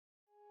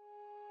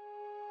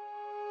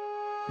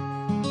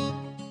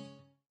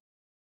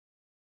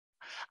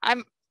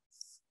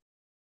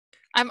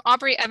I'm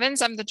Aubrey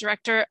Evans. I'm the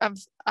director of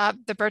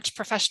the Birch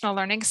Professional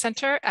Learning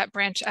Center at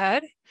Branch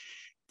Ed.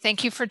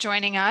 Thank you for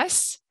joining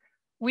us.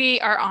 We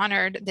are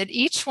honored that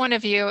each one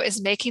of you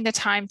is making the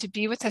time to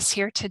be with us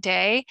here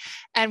today,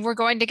 and we're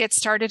going to get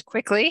started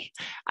quickly.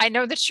 I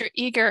know that you're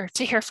eager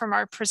to hear from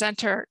our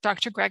presenter,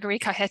 Dr. Gregory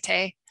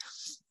Cajete.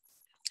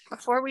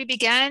 Before we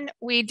begin,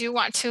 we do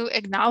want to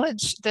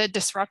acknowledge the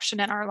disruption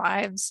in our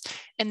lives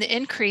and the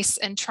increase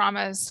in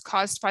traumas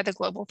caused by the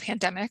global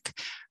pandemic,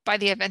 by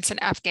the events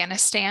in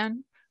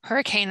Afghanistan,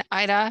 Hurricane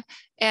Ida,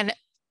 and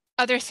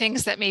other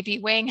things that may be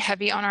weighing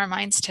heavy on our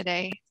minds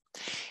today.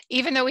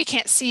 Even though we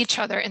can't see each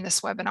other in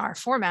this webinar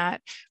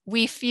format,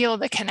 we feel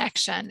the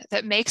connection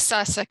that makes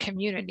us a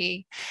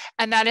community,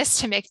 and that is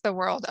to make the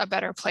world a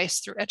better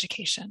place through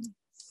education.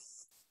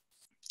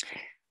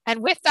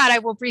 And with that, I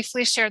will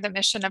briefly share the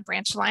mission of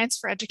Branch Alliance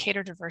for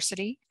Educator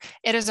Diversity.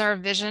 It is our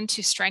vision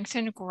to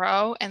strengthen,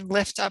 grow, and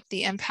lift up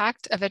the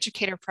impact of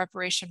educator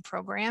preparation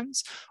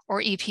programs,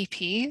 or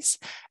EPPs,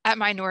 at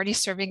minority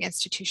serving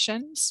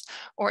institutions,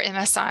 or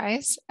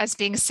MSIs, as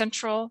being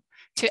central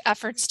to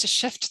efforts to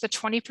shift the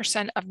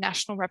 20% of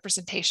national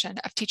representation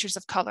of teachers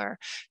of color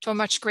to a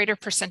much greater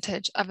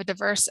percentage of a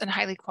diverse and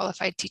highly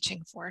qualified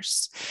teaching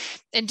force.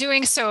 In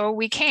doing so,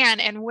 we can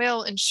and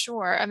will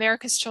ensure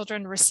America's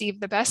children receive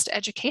the best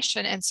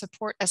education and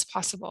support as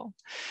possible.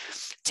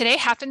 Today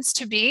happens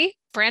to be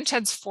Branch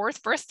Ed's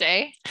 4th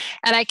birthday,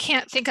 and I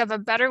can't think of a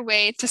better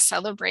way to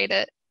celebrate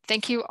it.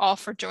 Thank you all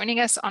for joining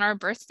us on our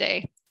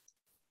birthday.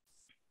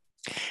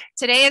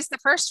 Today is the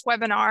first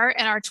webinar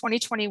in our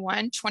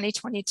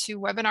 2021-2022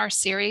 webinar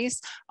series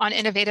on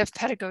innovative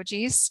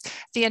pedagogies.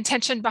 The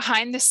intention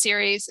behind this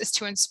series is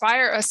to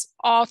inspire us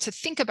all to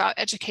think about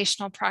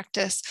educational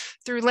practice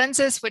through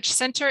lenses which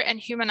center and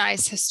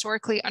humanize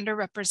historically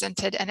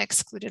underrepresented and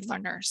excluded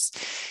learners.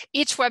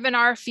 Each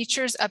webinar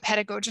features a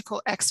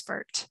pedagogical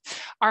expert.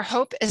 Our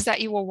hope is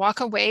that you will walk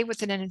away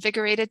with an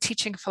invigorated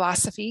teaching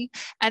philosophy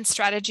and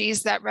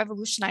strategies that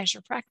revolutionize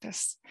your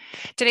practice.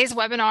 Today's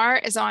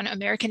webinar is on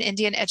American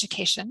Indian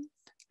education.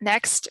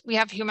 Next, we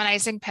have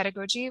Humanizing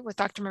Pedagogy with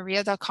Dr.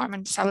 Maria del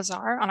Carmen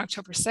Salazar on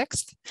October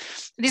 6th.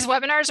 These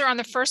webinars are on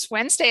the first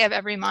Wednesday of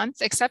every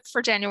month, except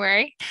for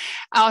January.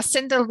 I'll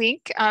send a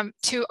link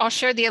I'll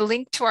share the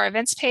link to our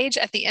events page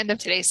at the end of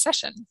today's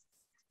session.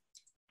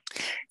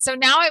 So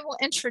now I will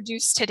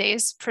introduce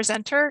today's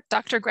presenter,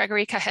 Dr.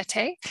 Gregory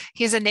Cajete.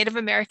 He is a Native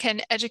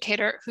American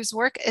educator whose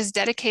work is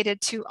dedicated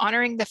to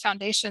honoring the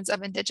foundations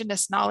of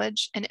Indigenous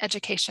knowledge and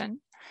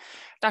education.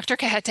 Dr.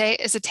 Cajete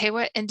is a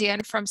Tewa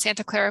Indian from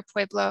Santa Clara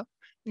Pueblo,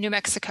 New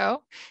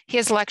Mexico. He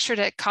has lectured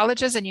at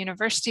colleges and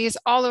universities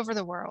all over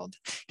the world.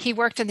 He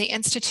worked in the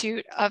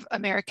Institute of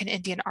American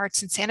Indian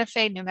Arts in Santa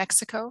Fe, New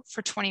Mexico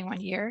for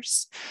 21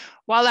 years.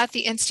 While at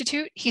the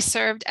Institute, he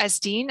served as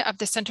Dean of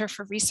the Center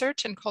for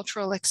Research and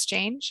Cultural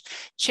Exchange,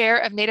 Chair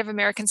of Native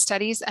American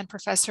Studies, and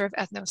Professor of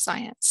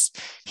Ethnoscience.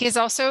 He is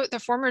also the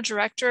former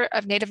Director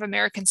of Native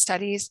American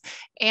Studies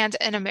and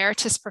an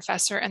Emeritus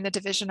Professor in the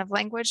Division of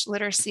Language,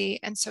 Literacy,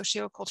 and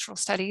Sociocultural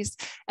Studies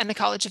and the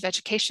College of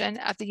Education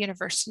at the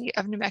University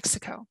of New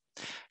Mexico.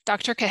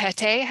 Dr.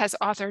 Cajete has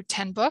authored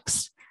 10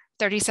 books,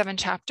 37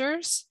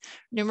 chapters,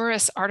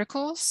 numerous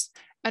articles,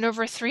 and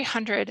over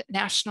 300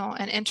 national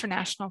and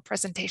international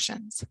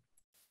presentations.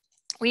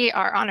 We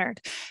are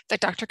honored that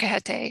Dr.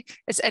 Cajete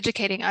is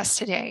educating us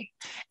today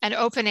and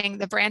opening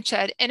the Branch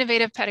Ed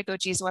Innovative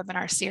Pedagogies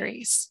webinar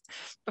series.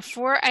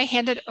 Before I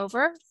hand it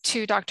over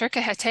to Dr.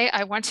 Cajete,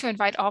 I want to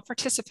invite all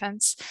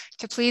participants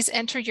to please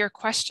enter your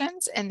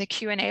questions in the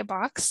Q&A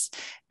box,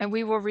 and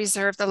we will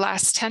reserve the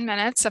last 10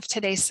 minutes of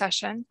today's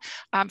session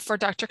for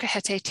Dr.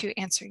 Cajete to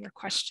answer your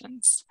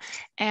questions.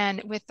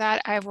 And with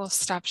that, I will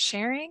stop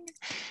sharing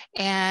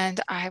and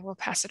I will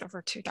pass it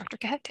over to Dr.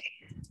 Cajete.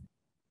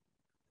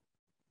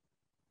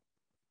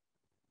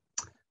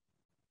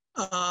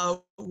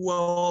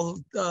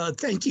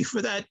 Thank you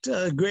for that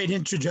great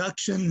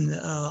introduction,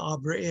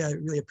 Aubrey. I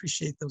really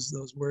appreciate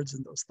those words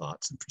and those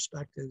thoughts and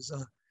perspectives.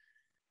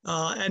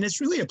 And it's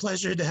really a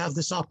pleasure to have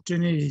this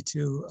opportunity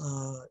to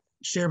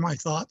share my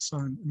thoughts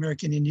on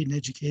American Indian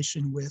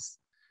education with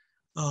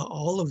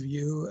all of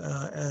you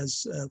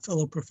as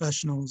fellow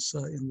professionals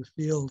in the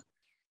field.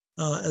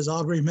 As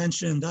Aubrey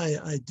mentioned,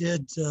 I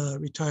did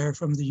retire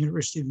from the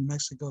University of New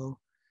Mexico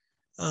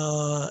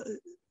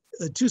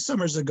 2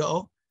 summers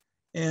ago,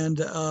 and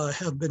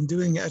have been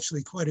doing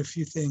actually quite a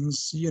few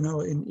things, you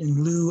know,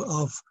 in lieu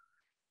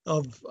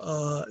of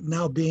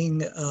now being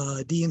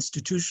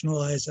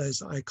deinstitutionalized,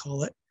 as I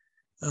call it,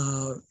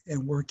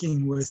 and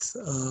working with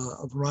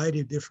a variety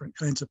of different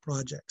kinds of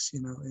projects,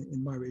 you know,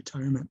 in my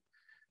retirement.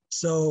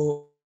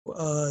 So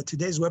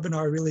today's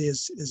webinar really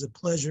is a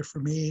pleasure for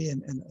me,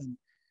 and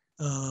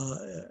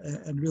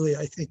really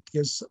I think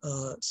gives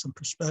some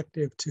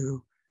perspective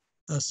to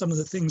some of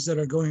the things that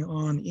are going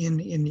on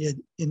in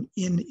Indian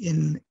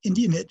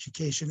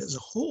education as a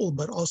whole,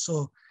 but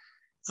also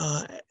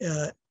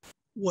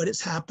what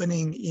is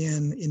happening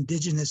in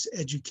Indigenous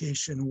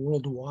education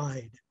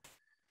worldwide.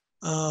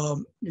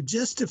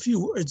 Just a few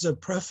words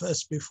of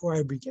preface before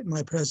I begin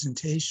my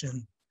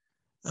presentation.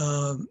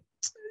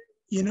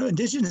 You know,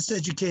 Indigenous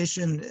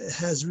education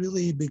has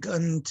really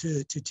begun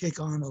to take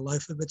on a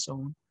life of its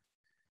own.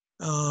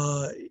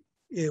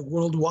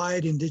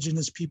 Worldwide,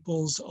 Indigenous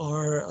peoples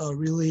are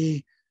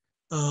really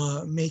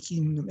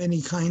making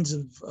many kinds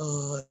of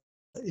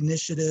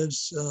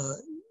initiatives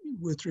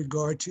with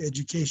regard to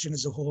education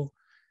as a whole.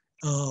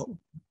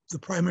 The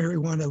primary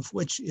one of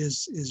which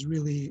is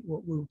really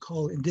what we would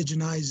call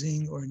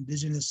indigenizing or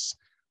indigenous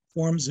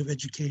forms of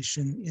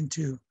education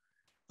into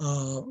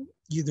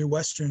either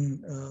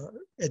Western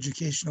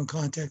educational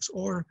context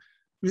or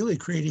really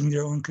creating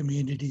their own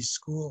community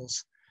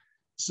schools.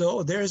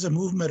 So there's a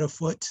movement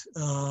afoot,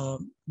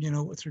 you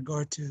know, with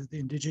regard to the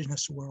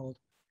Indigenous world,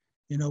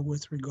 you know,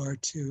 with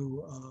regard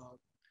to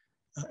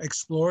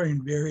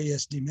exploring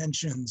various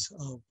dimensions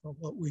of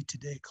what we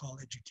today call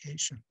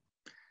education.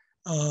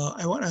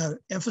 I want to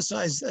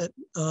emphasize that,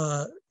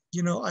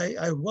 you know,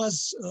 I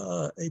was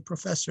a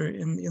professor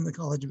in the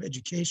College of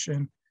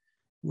Education,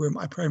 where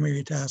my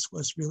primary task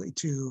was really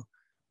to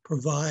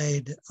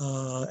provide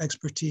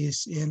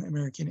expertise in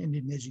American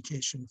Indian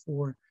education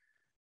for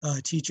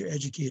teacher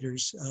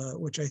educators,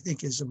 which I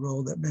think is a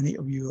role that many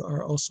of you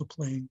are also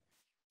playing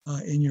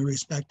in your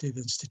respective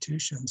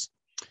institutions.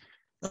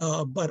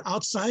 But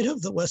outside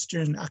of the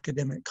Western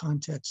academic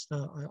context,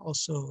 I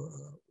also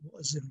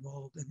was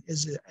involved and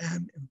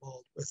am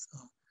involved with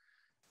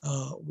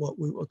what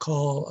we would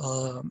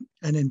call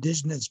an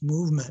indigenous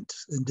movement,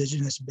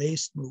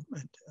 indigenous-based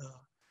movement,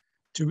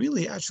 to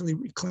really actually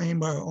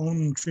reclaim our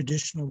own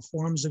traditional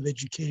forms of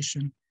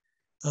education,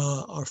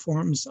 our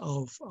forms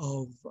of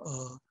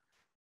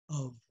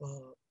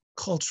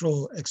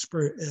cultural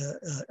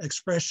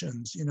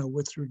expressions, you know,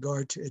 with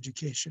regard to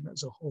education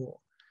as a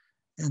whole.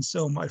 And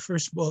so my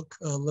first book,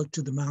 Look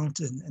to the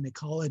Mountain, An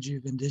Ecology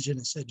of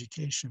Indigenous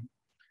Education,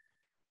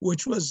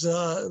 which was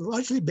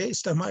largely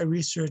based on my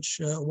research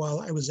while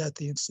I was at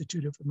the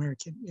Institute of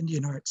American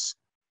Indian Arts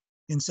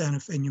in Santa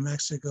Fe, New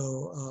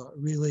Mexico,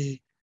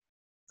 really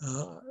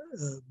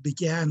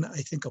began, I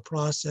think, a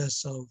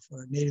process of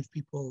Native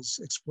peoples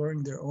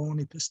exploring their own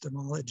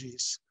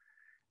epistemologies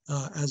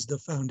as the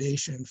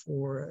foundation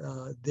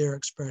for their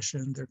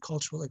expression, their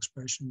cultural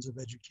expressions of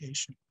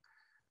education.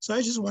 So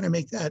I just want to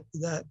make that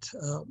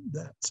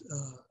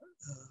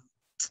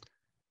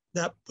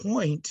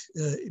point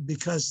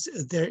because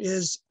there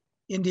is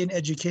Indian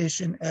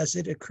education as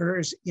it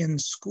occurs in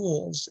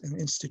schools and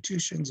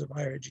institutions of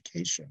higher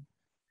education,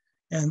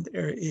 and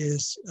there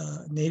is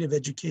Native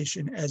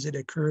education as it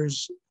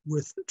occurs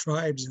with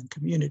tribes and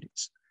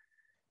communities.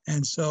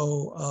 And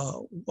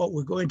so what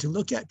we're going to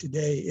look at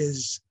today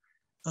is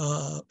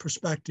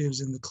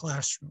perspectives in the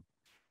classroom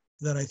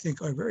that I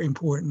think are very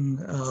important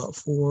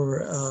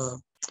for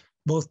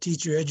both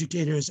teacher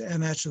educators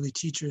and actually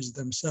teachers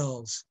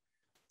themselves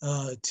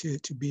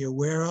to be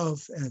aware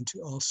of, and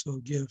to also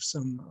give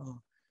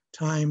some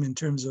time in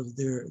terms of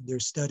their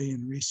study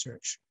and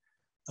research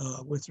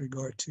with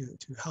regard to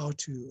how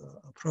to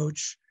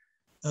approach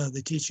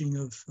the teaching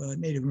of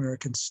Native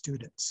American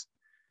students.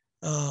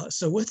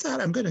 So with that,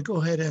 I'm going to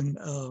go ahead and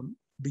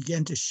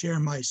begin to share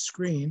my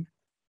screen.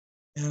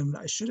 And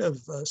I should have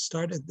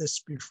started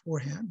this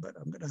beforehand, but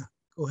I'm going to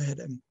go ahead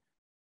and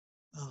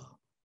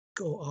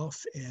go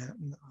off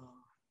and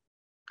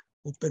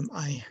open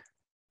my,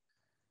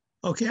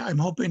 okay, I'm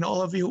hoping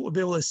all of you will be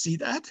able to see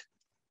that.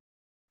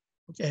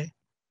 Okay.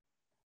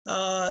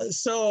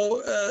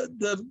 So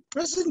the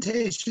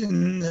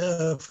presentation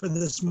for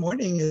this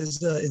morning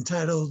is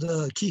entitled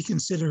Key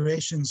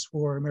Considerations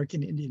for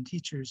American Indian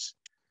Teachers,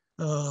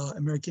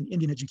 American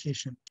Indian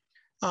Education.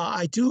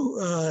 I do,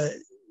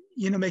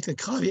 you know, make a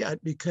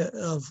caveat because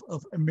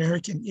of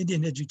American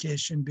Indian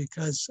education,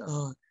 because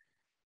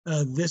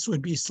this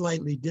would be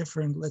slightly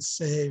different. Let's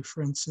say,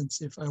 for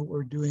instance, if I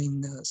were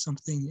doing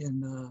something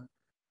in,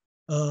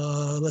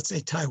 let's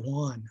say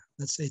Taiwan,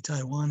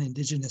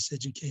 Indigenous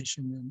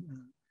education, and,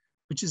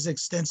 which is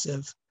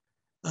extensive,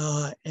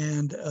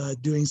 and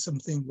doing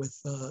something with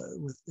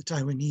the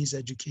Taiwanese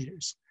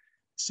educators.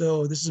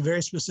 So this is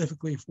very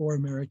specifically for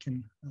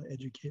American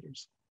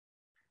educators.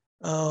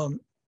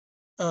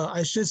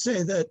 I should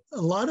say that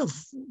a lot of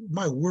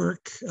my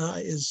work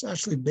is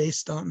actually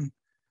based on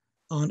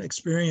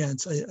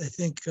experience. I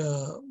think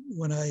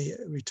when I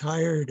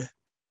retired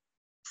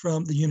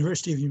from the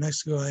University of New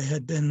Mexico, I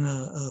had been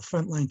a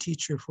frontline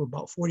teacher for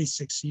about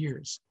 46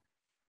 years,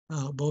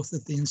 both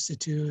at the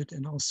Institute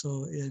and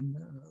also in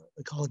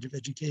the College of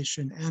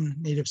Education and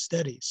Native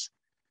Studies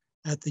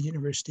at the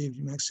University of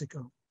New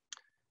Mexico.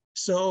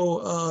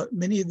 So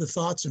many of the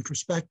thoughts and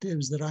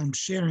perspectives that I'm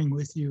sharing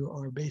with you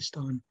are based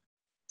on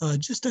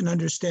just an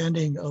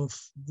understanding of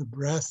the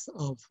breadth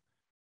of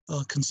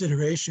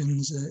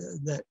considerations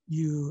that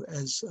you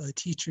as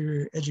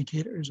teacher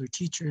educators or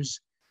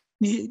teachers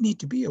need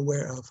to be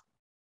aware of.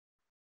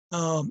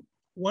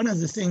 One of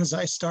the things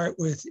I start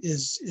with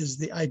is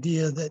the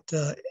idea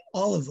that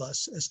all of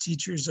us as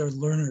teachers are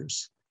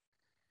learners.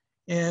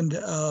 And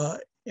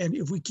And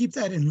if we keep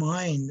that in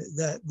mind,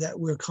 that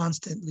we're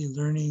constantly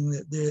learning,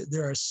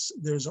 that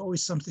there's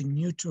always something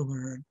new to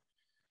learn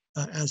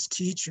as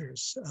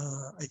teachers,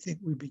 I think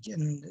we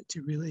begin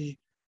to really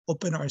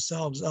open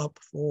ourselves up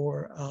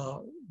for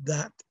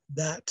that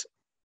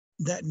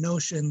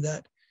notion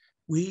that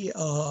we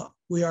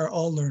are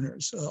all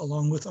learners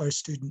along with our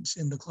students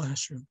in the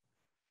classroom.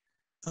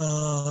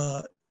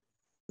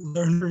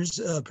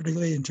 Learners,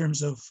 particularly in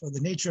terms of the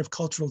nature of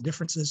cultural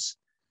differences,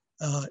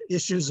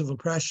 issues of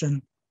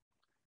oppression,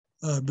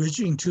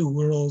 bridging two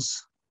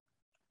worlds,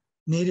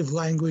 native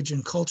language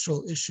and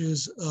cultural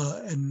issues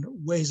and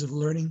ways of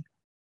learning,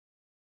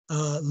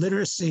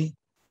 literacy,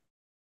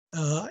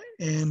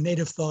 and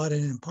native thought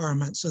and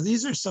empowerment. So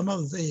these are some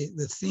of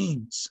the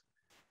themes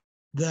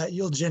that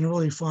you'll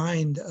generally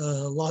find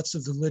lots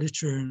of the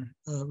literature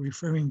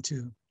referring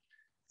to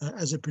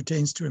as it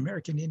pertains to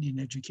American Indian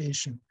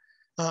education.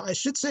 I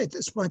should say at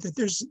this point that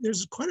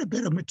there's quite a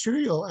bit of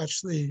material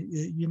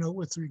actually,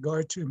 with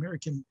regard to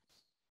American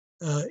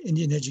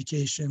Indian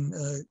education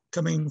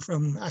coming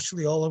from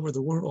actually all over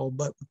the world,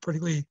 but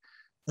particularly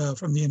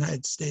from the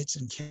United States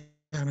and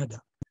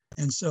Canada.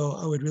 And so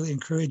I would really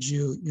encourage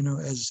you,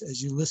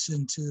 as you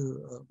listen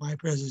to my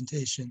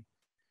presentation,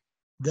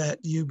 that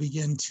you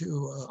begin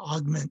to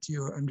augment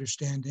your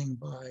understanding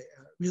by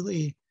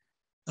really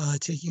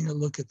taking a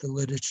look at the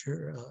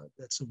literature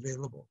that's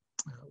available,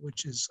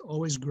 which is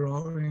always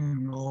growing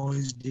and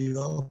always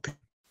developing.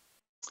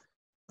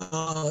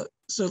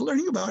 So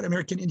learning about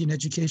American Indian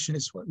education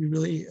is what we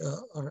really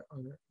are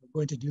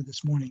going to do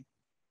this morning.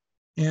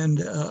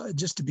 And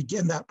just to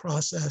begin that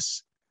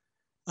process,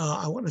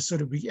 I want to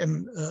sort of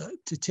begin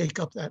to take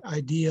up that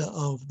idea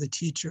of the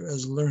teacher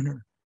as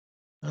learner,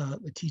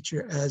 the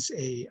teacher as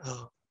a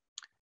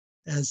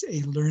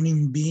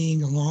learning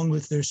being along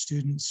with their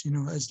students,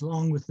 as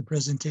long with the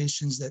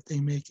presentations that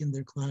they make in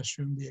their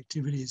classroom, the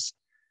activities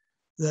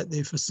that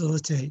they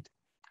facilitate.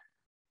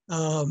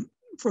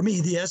 For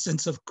me, the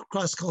essence of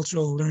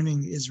cross-cultural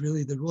learning is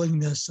really the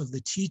willingness of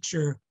the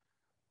teacher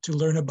to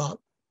learn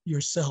about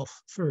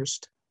yourself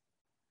first,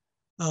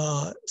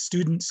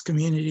 students,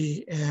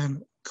 community,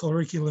 and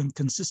curriculum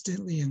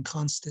consistently and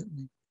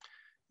constantly.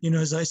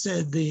 As I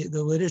said, the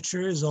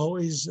literature is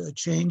always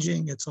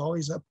changing, it's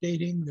always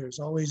updating, there's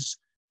always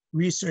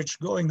research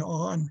going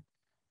on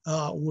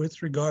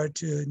with regard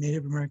to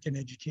Native American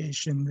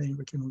education, Native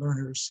American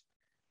learners.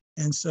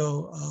 And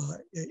so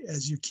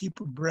as you keep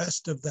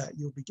abreast of that,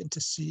 you'll begin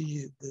to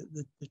see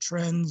the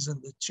trends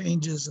and the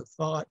changes of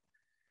thought,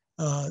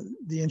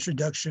 the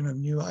introduction of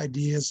new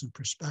ideas and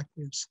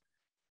perspectives.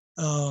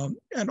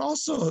 And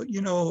also,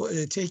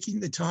 taking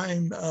the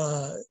time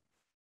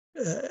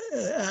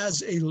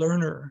as a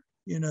learner,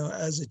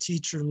 as a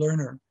teacher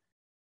learner,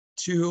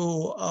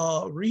 to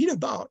read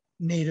about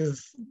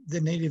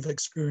the Native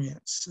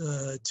experience,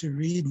 to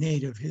read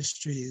Native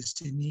histories,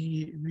 to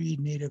read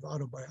Native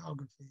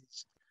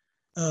autobiographies,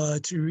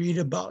 to read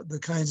about the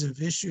kinds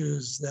of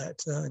issues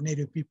that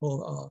Native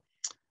people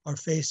are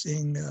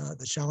facing,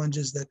 the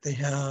challenges that they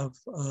have,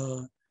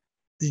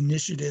 the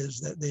initiatives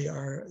that they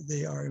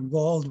are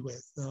involved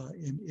with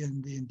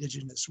in the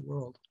indigenous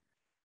world.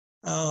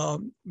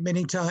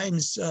 Many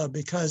times,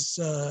 because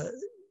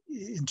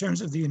in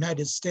terms of the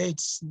United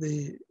States,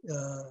 the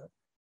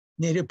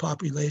Native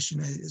population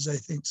is, I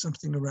think,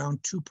 something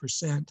around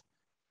 2%.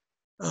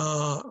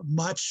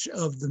 Much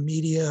of the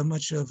media,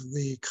 much of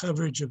the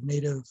coverage of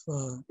Native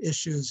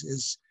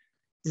issues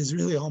is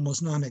really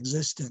almost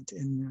non-existent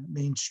in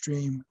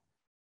mainstream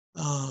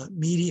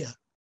media.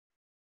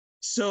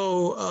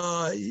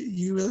 So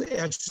you really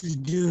actually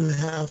do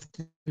have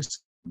to do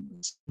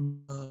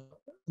some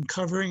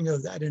uncovering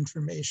of that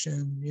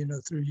information,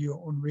 through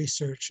your own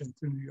research and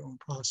through your own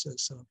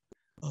process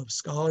of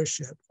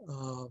scholarship.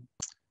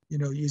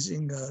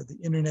 Using the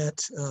internet,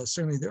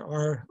 certainly there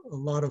are a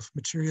lot of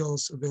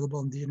materials available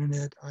on the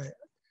internet.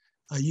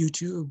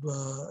 YouTube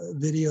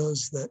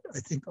videos that I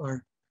think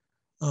are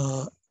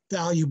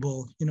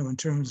valuable, in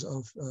terms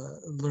of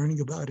learning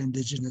about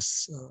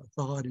indigenous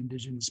thought,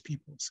 indigenous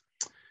peoples.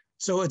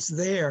 So it's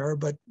there,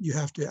 but you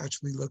have to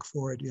actually look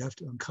for it. You have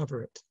to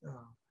uncover it.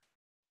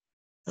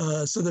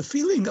 So the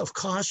feeling of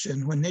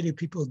caution when Native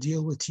people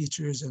deal with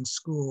teachers and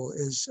school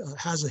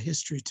has a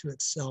history to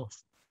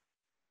itself.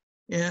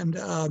 And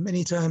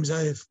many times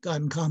I've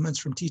gotten comments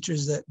from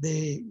teachers that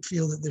they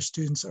feel that their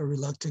students are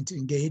reluctant to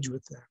engage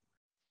with them.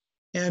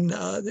 And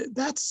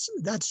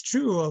that's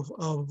true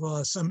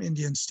of some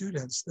Indian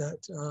students, that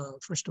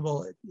first of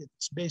all,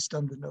 it's based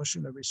on the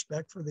notion of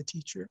respect for the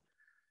teacher.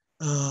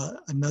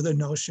 Another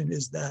notion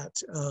is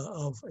that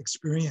of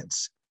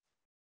experiences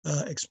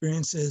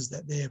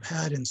that they have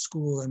had in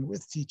school and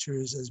with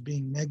teachers as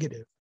being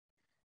negative.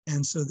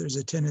 And so there's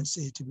a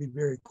tendency to be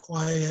very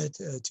quiet,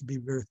 to be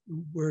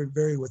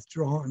very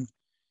withdrawn,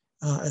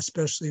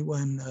 especially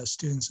when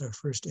students are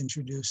first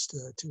introduced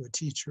to a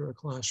teacher, a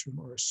classroom,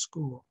 or a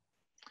school.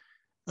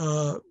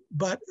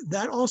 But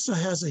that also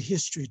has a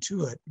history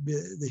to it.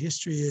 The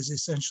history is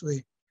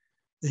essentially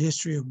the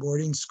history of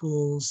boarding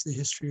schools, the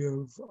history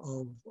of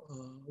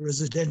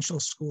residential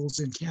schools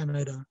in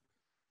Canada,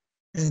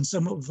 and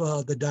some of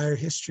the dire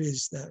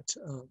histories that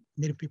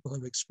Native people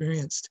have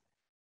experienced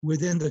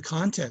within the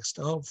context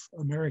of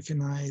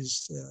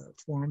Americanized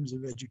forms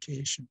of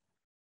education.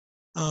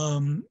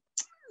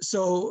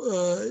 So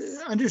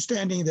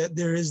understanding that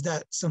there is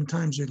that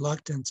sometimes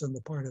reluctance on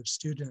the part of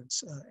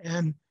students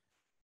and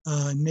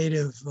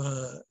Native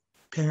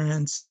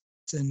parents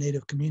and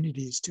Native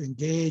communities to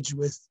engage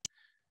with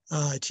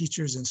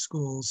teachers and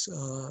schools,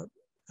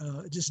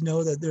 just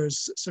know that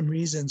there's some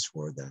reasons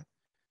for that.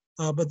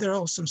 But there are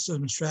also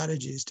some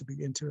strategies to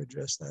begin to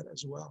address that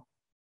as well.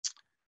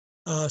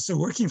 So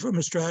working from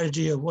a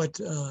strategy of what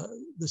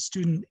the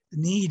student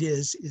need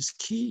is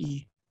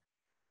key.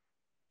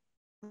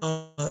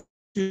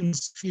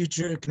 Students'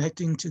 future,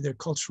 connecting to their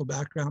cultural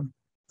background,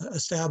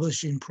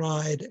 establishing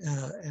pride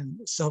and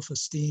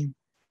self-esteem,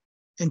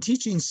 and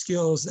teaching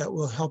skills that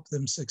will help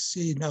them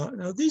succeed.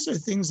 Now, these are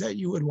things that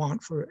you would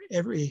want for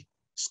every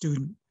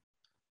student,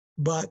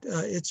 but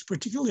it's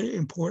particularly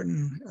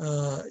important,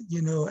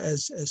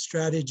 as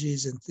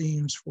strategies and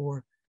themes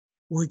for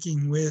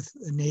working with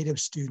Native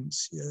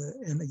students.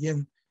 And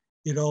again,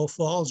 it all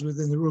falls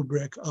within the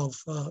rubric of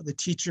the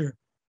teacher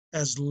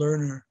as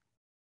learner.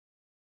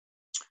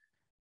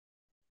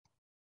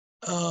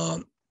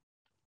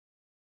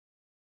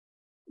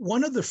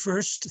 One of the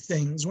first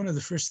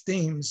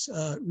themes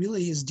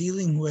really is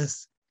dealing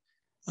with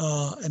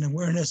an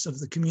awareness of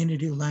the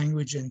community,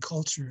 language, and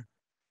culture.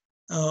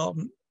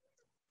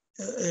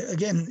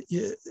 Again,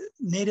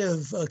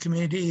 Native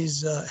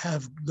communities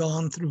have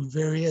gone through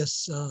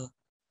various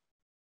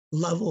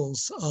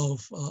levels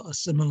of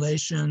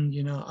assimilation,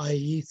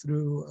 i.e.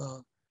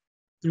 through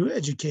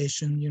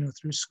education,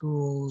 through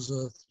schools,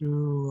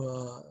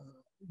 through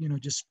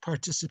just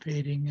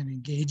participating and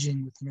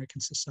engaging with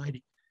American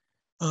society.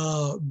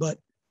 But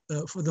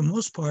for the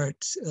most part,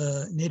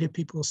 Native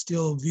people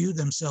still view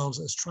themselves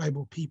as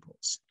tribal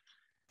peoples.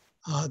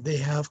 They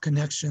have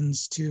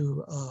connections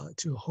to a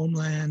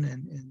homeland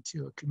and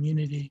to a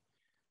community,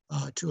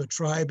 to a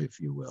tribe, if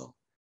you will.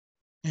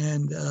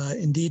 And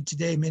indeed,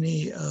 today,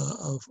 many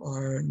of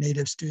our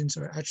Native students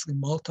are actually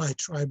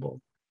multi-tribal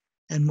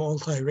and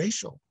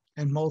multiracial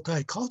and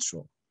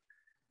multicultural.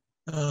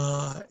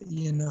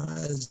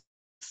 As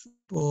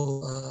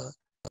people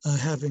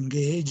have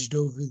engaged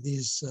over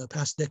these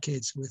past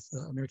decades with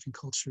American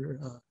culture,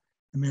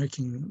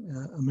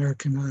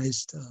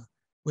 Americanized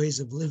ways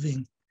of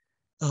living.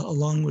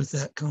 Along with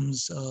that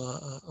comes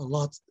a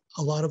lot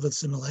of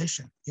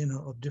assimilation,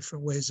 of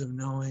different ways of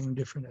knowing,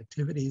 different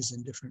activities,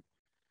 and different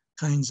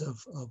kinds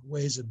of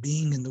ways of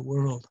being in the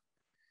world.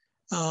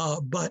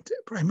 But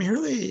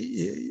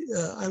primarily,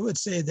 I would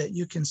say that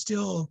you can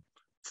still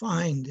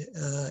find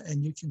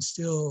and you can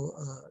still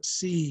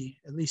see,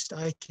 at least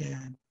I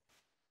can,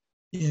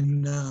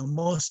 in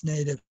most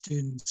Native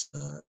students,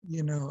 a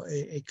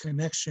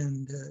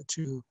connection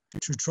to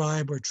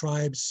tribe or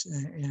tribes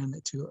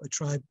and to a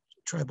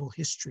tribal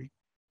history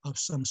of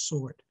some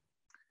sort.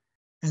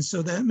 And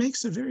so that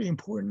makes a very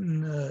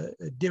important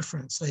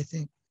difference, I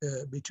think,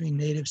 between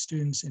Native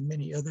students and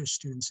many other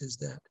students, is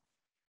that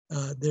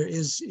there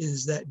is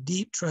that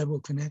deep tribal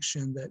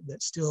connection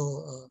that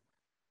still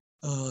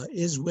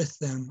is with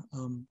them.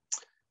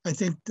 I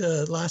think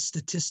the last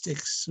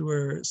statistics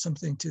were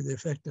something to the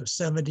effect of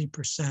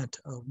 70%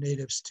 of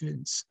Native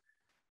students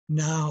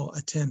now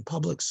attend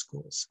public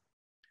schools.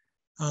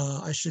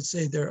 I should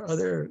say there are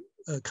other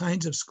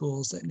kinds of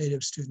schools that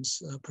Native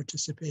students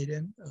participate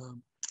in.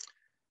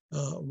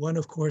 One,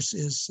 of course,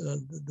 is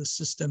the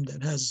system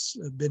that has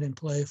been in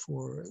play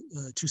for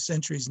 2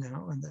 centuries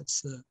now, and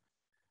that's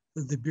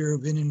the Bureau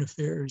of Indian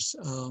Affairs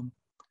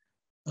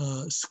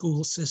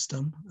school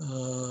system.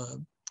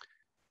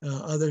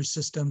 Other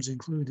systems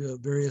include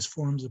various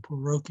forms of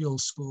parochial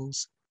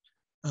schools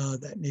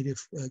that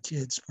Native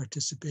kids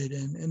participate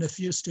in, and a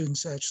few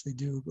students actually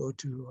do go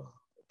to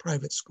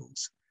private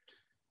schools.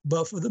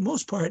 But for the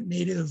most part,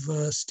 Native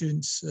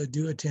students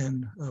do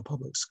attend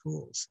public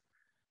schools.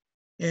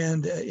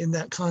 And in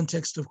that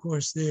context, of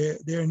course,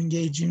 they're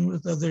engaging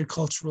with other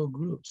cultural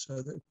groups,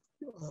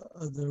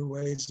 other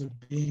ways of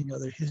being,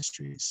 other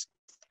histories.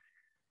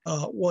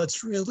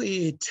 What's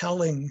really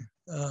telling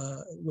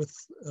with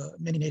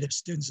many Native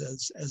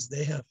students, as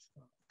they have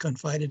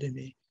confided in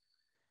me,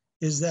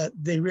 is that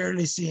they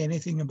rarely see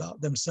anything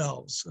about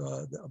themselves,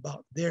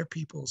 about their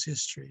people's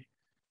history,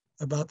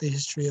 about the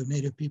history of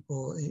Native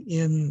people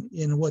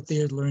in what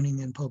they are learning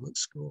in public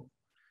school.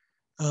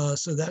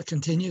 So that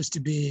continues to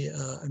be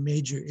a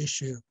major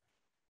issue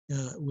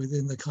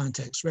within the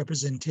context,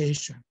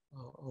 representation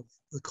of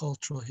the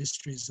cultural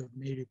histories of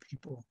Native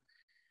people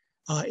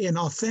in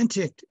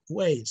authentic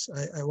ways.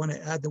 I want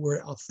to add the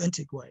word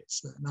authentic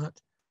ways,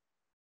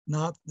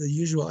 not the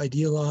usual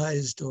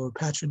idealized or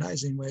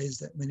patronizing ways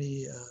that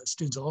many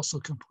students also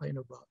complain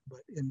about,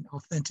 but in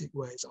authentic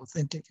ways,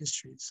 authentic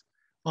histories,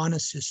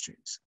 honest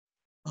histories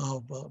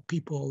of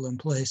people and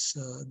place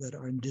that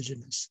are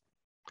indigenous.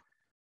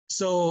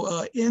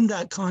 So in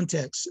that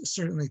context,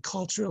 certainly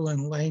cultural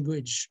and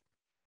language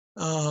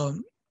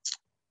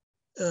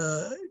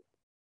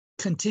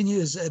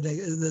continues, and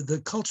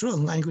the cultural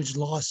and language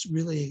loss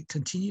really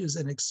continues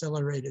at an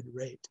accelerated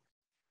rate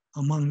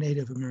among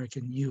Native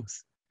American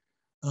youth.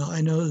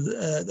 I know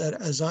that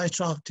as I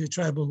talk to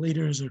tribal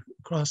leaders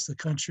across the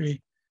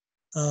country,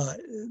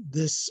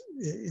 this,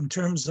 in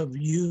terms of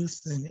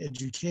youth and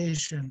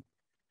education,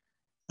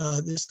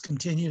 this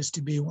continues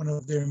to be one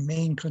of their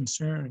main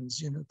concerns,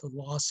 the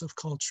loss of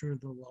culture,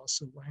 the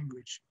loss of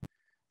language.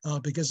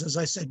 Because as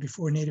I said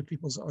before, Native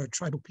peoples are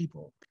tribal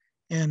people,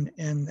 and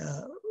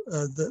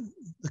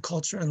the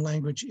culture and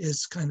language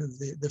is kind of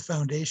the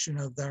foundation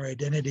of their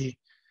identity,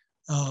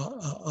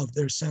 of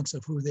their sense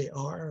of who they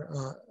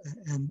are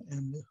and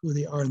who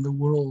they are in the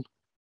world.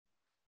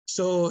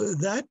 So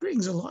that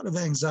brings a lot of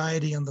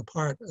anxiety on the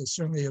part,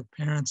 certainly of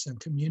parents and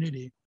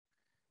community,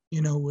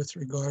 with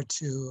regard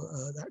to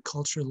that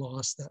culture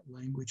loss, that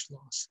language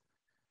loss.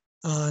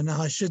 Now,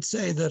 I should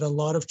say that a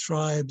lot of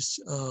tribes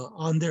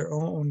on their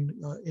own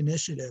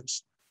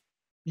initiatives,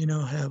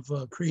 have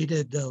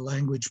created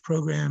language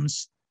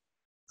programs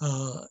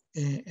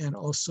and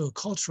also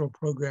cultural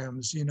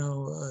programs,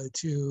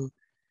 to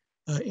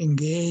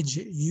engage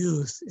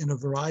youth in a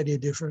variety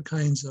of different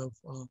kinds of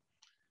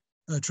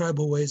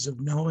tribal ways of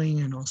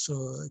knowing, and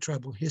also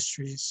tribal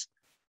histories,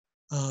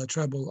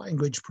 tribal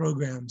language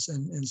programs.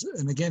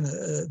 And again,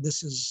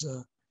 this is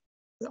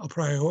a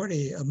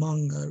priority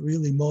among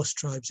really most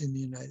tribes in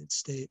the United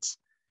States.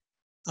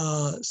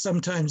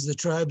 Sometimes the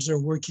tribes are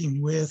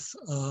working with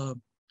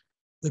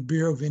the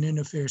Bureau of Indian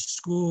Affairs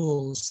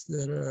schools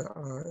that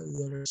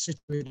are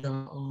situated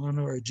on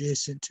or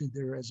adjacent to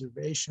their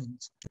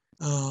reservations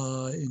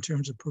in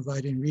terms of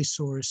providing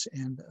resource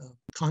and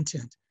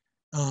content.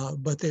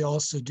 But they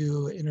also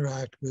do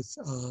interact with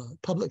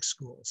public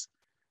schools.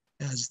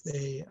 As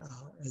they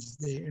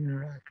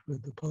interact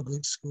with the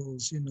public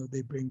schools,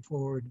 they bring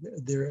forward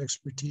their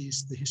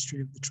expertise, the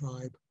history of the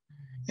tribe,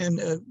 and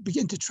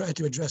begin to try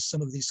to address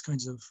some of these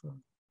kinds of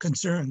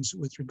concerns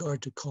with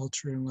regard to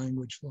culture and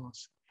language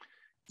loss.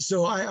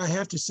 So I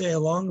have to say,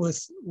 along with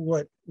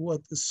what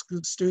the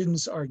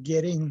students are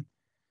getting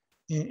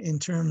in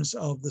terms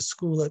of the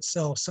school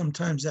itself,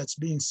 sometimes that's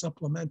being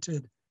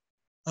supplemented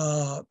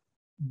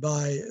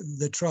by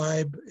the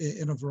tribe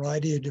in a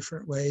variety of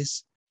different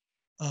ways,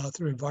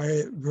 through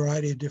a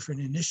variety of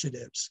different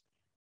initiatives,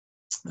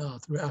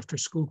 through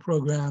after-school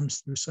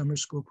programs, through summer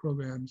school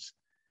programs,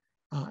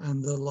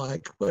 and the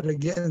like. But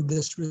again,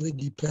 this really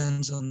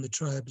depends on the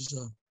tribe's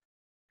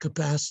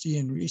capacity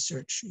and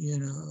research,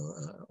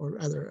 or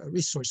rather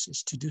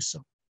resources to do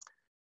so.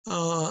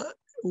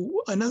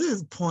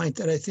 Another point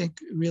that I think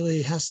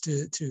really has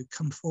to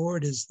come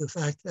forward is the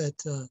fact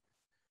that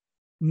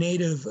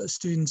Native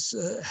students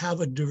have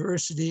a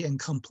diversity and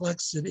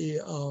complexity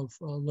of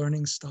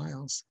learning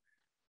styles.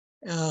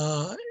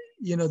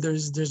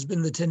 There's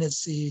been the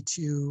tendency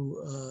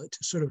to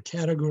sort of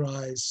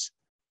categorize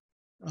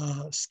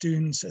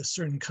students as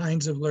certain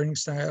kinds of learning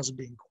styles,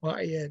 being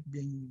quiet,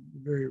 being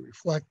very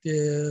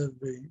reflective,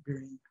 very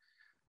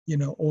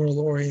oral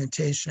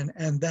orientation,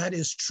 and that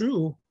is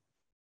true.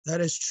 That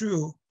is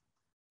true.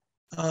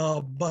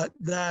 But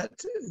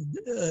that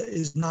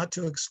is not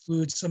to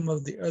exclude some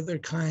of the other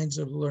kinds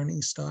of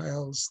learning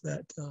styles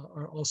that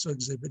are also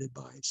exhibited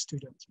by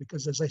students,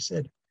 because as I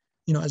said,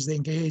 as they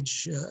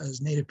engage,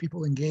 as Native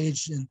people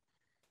engage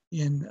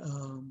in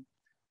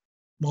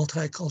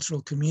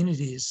multicultural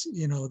communities,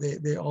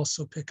 they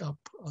also pick up,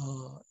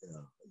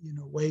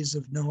 ways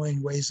of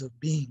knowing, ways of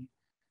being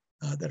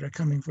that are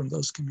coming from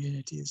those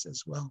communities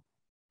as well.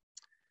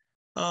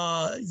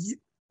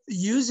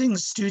 Using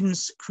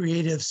students'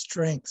 creative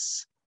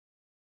strengths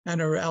and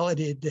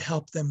orality to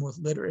help them with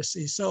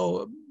literacy.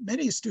 So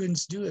many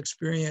students do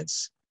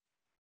experience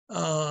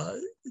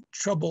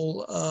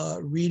trouble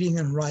reading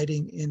and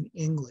writing in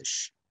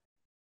English.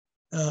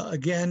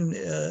 Again,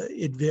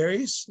 it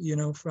varies,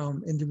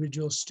 from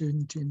individual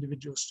student to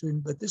individual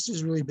student, but this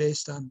is really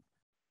based on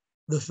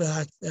the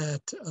fact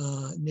that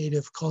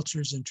Native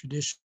cultures and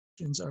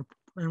traditions are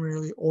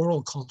primarily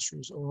oral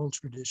cultures, oral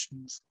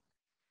traditions.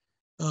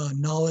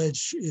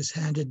 Knowledge is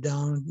handed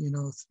down,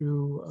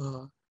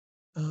 through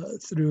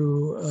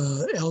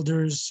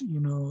elders,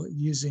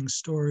 using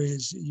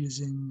stories,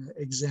 using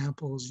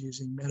examples,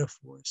 using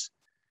metaphors.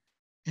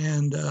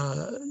 And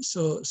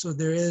so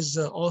there is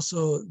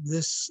also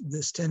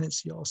this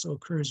tendency also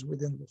occurs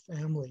within the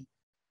family,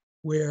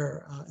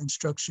 where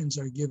instructions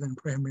are given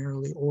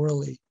primarily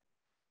orally.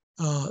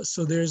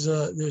 So there's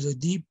a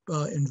deep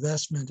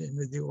investment in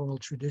the oral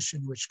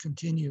tradition, which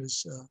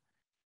continues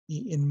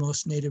in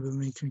most Native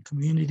American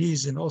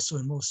communities and also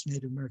in most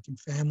Native American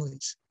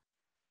families.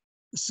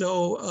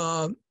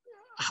 So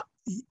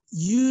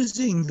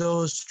using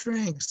those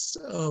strengths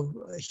of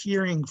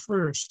hearing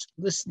first,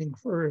 listening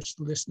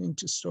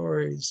to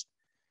stories,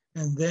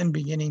 and then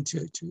beginning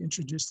to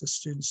introduce the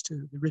students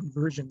to the written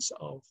versions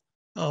of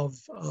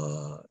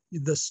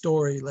the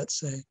story, let's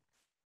say,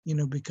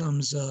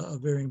 becomes a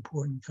very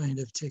important kind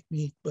of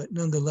technique. But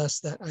nonetheless,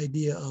 that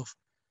idea of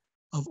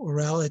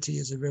orality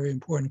is a very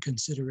important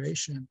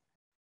consideration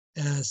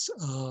as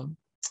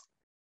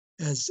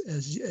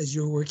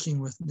you're working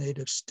with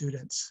Native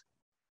students.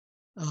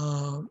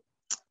 Again,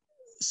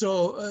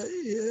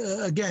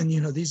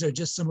 these are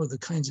just some of the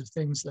kinds of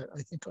things that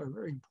I think are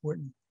very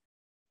important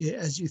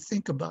as you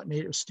think about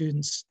Native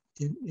students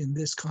in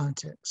this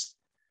context.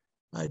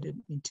 I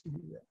didn't mean to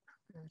do that.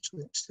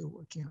 Actually, I'm still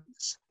working on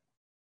this.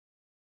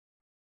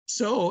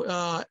 So,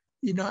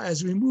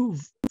 as we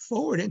move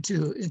forward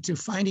into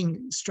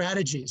finding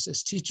strategies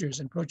as teachers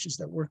and approaches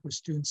that work with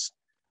students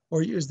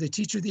or you as the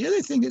teacher, the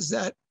other thing is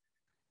that,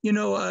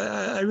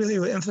 I really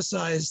would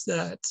emphasize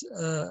that,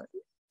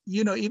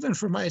 even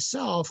for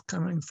myself,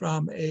 coming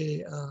from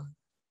a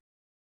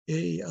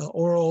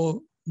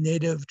oral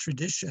Native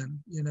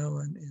tradition,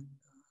 in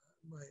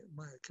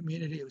my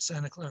community of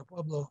Santa Clara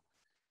Pueblo,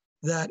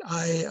 that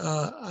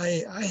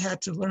I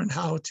had to learn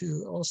how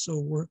to also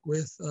work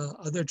with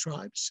other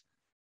tribes.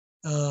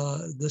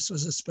 This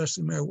was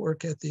especially my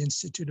work at the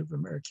Institute of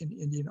American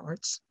Indian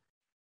Arts,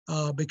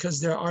 because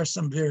there are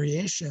some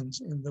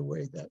variations in the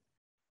way that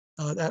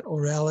that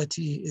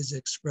orality is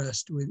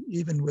expressed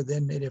even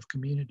within Native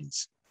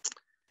communities.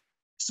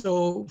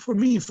 So for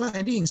me,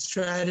 finding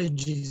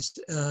strategies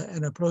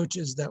and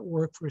approaches that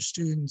work for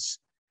students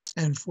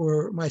and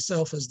for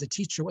myself as the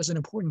teacher was an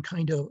important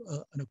kind of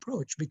an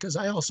approach, because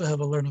I also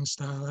have a learning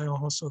style. I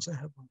also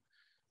have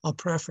a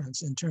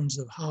preference in terms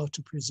of how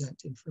to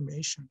present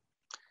information.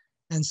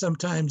 And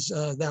sometimes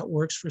that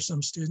works for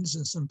some students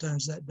and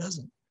sometimes that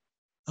doesn't.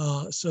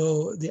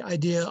 So the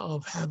idea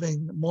of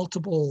having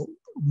multiple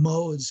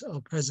modes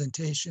of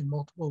presentation,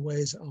 multiple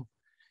ways of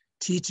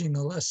teaching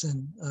a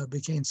lesson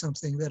became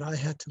something that I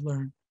had to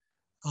learn,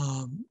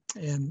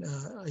 and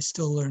I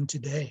still learn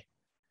today.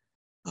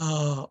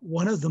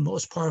 One of the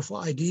most powerful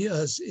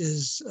ideas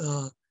is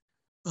one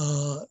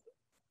of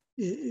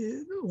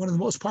the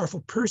most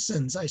powerful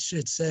persons, I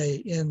should say,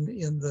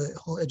 in the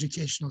whole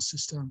educational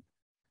system,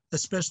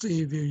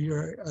 especially if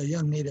you're a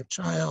young Native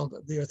child.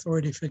 The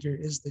authority figure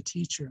is the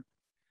teacher.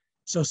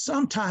 So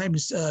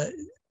sometimes,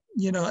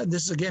 and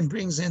this again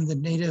brings in the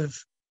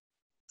Native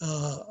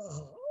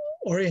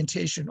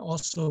orientation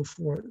also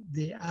for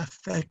the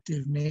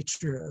affective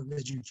nature of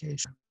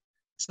education.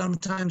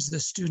 Sometimes the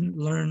student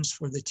learns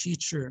for the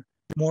teacher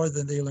more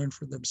than they learn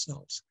for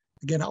themselves.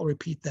 Again, I'll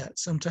repeat that.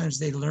 Sometimes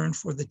they learn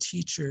for the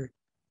teacher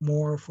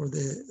more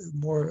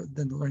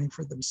than learning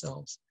for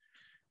themselves.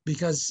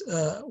 Because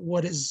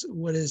what is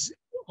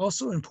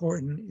also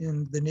important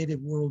in the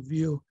Native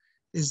worldview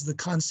is the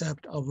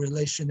concept of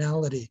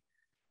relationality,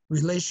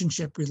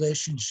 relationship.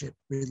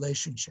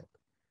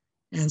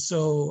 And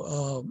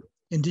so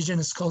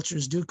Indigenous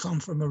cultures do come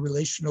from a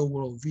relational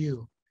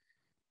worldview.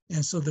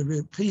 And so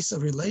the piece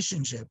of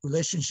relationship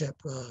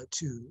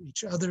to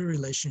each other,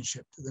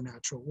 relationship to the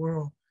natural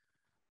world,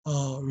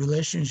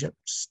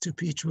 relationships to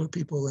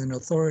people in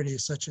authority,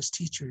 such as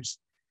teachers,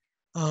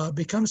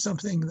 becomes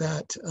something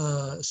that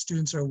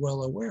students are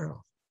well aware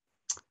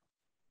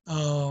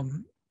of,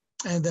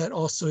 and that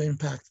also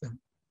impact them.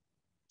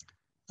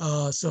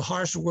 So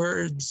harsh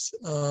words,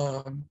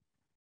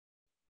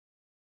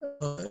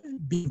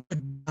 being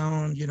put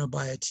down,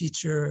 by a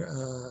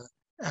teacher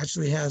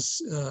actually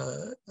has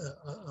a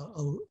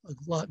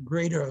lot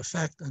greater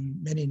effect on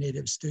many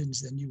Native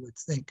students than you would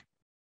think.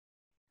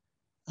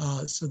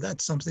 So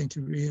that's something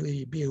to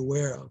really be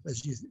aware of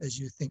as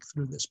you think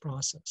through this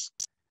process.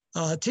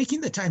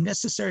 Taking the time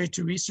necessary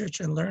to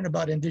research and learn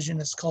about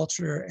Indigenous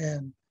culture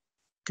and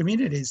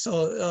communities.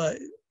 So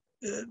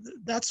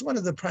that's one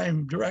of the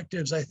prime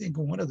directives, I think,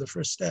 one of the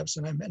first steps,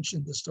 and I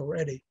mentioned this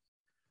already,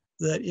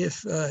 that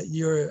if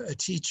you're a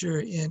teacher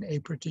in a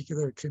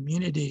particular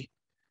community,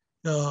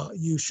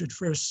 you should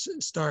first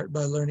start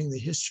by learning the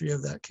history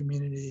of that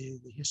community,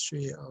 the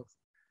history of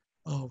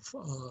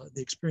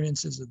the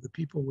experiences of the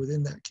people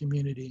within that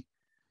community,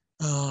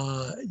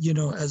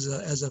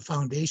 as a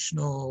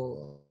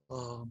foundational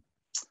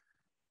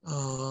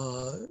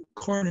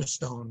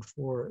cornerstone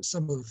for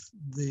some of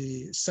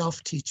the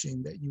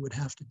self-teaching that you would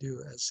have to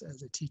do as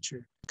a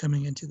teacher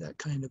coming into that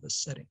kind of a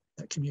setting,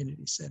 that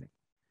community setting.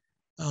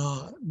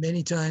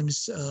 Many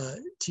times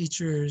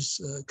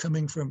teachers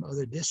coming from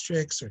other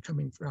districts or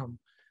coming from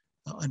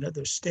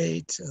another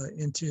state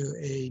into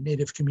a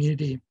Native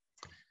community,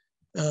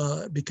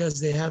 because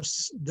they have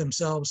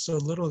themselves so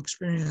little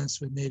experience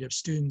with Native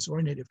students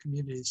or Native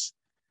communities,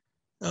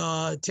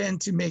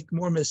 tend to make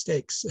more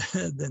mistakes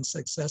than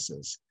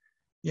successes,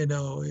 in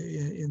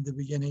the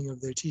beginning of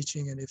their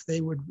teaching. And if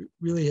they would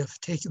really have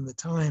taken the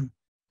time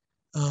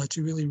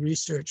to really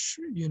research,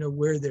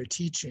 where they're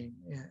teaching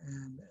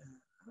and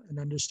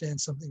understand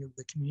something of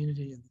the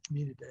community and the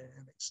community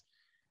dynamics,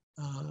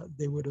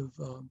 they would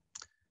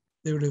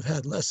have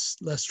had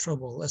less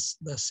trouble,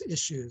 less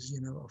issues,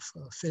 of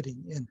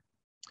fitting in.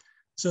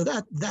 So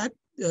that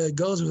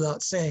goes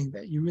without saying,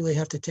 that you really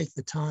have to take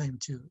the time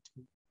to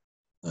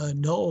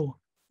know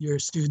your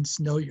students,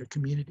 know your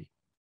community.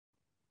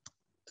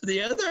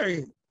 The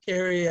other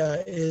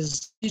area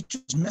is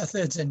teachers'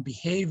 methods and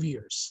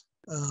behaviors.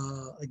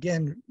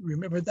 Again,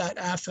 remember that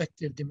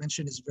affective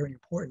dimension is very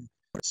important.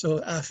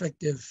 So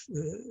affective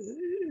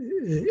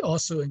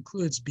also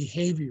includes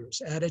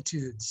behaviors,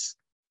 attitudes,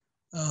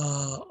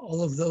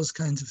 all of those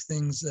kinds of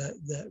things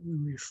that we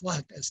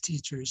reflect as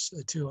teachers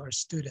to our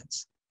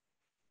students.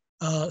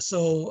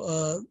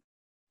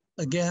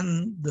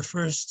 Again, the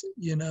first,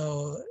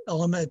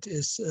 element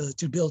is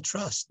to build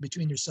trust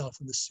between yourself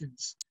and the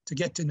students, to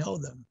get to know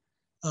them,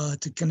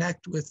 to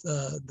connect with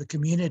the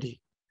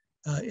community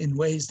in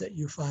ways that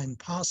you find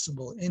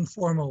possible,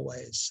 informal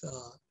ways,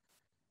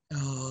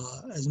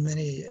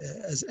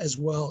 as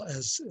well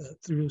as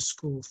through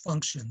school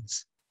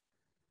functions.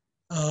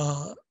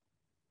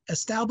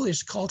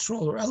 Establish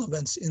cultural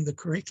relevance in the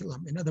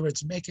curriculum. In other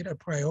words, make it a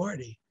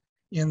priority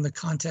in the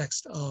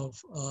context of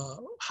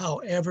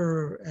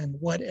however and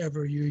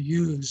whatever you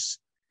use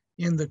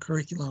in the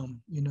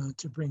curriculum,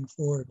 to bring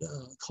forward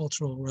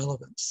cultural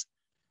relevance.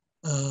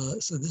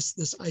 So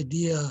this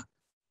idea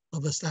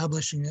of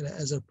establishing it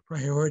as a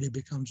priority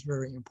becomes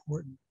very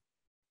important.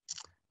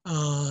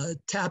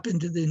 Tap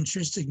into the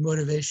intrinsic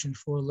motivation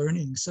for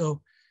learning.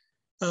 So,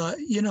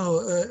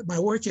 my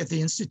work at the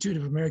Institute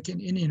of American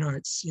Indian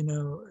Arts,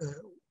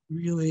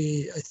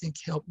 really, I think,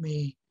 helped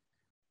me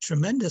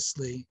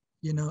tremendously,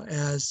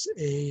 as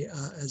a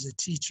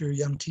teacher,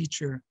 young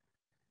teacher.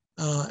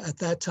 At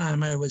that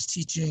time, I was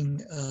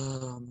teaching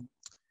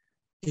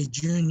a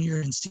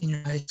junior and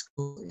senior high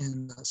school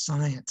in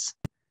science.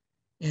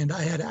 And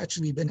I had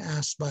actually been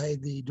asked by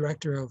the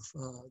director of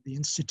the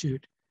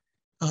Institute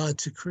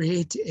to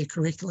create a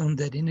curriculum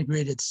that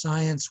integrated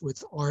science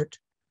with art,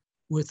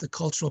 with the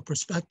cultural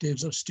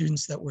perspectives of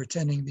students that were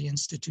attending the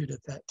Institute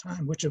at that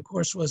time, which of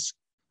course was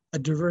a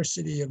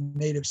diversity of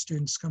Native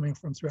students coming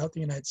from throughout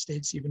the United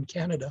States, even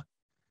Canada,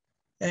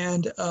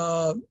 and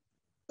a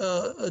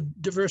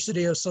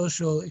diversity of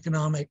social,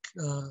 economic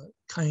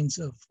kinds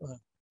of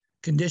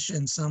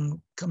conditions, some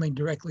coming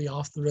directly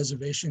off the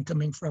reservation,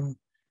 coming from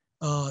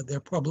their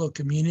Pueblo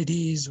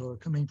communities, or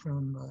coming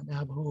from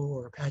Navajo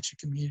or Apache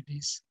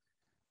communities,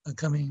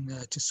 coming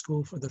to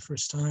school for the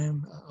first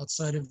time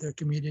outside of their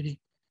community.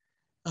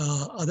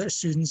 Other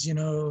students,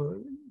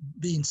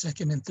 being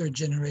second and third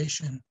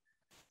generation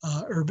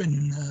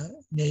urban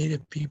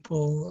Native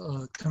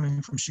people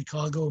coming from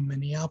Chicago,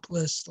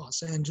 Minneapolis,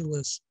 Los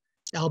Angeles,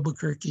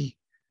 Albuquerque,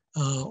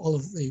 all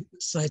of the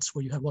sites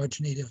where you have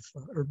large Native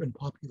urban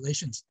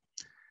populations.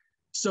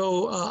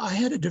 So I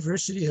had a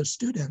diversity of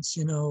students,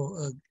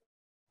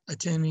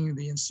 attending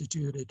the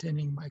Institute,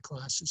 attending my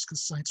classes,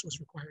 because science was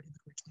required in the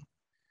curriculum.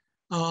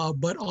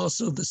 But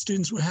also the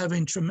students were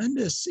having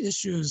tremendous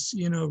issues,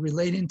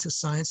 relating to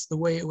science, the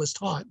way it was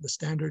taught, the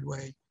standard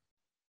way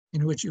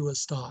in which it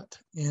was taught.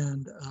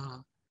 And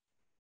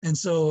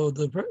so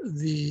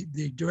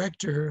the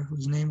director,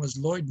 whose name was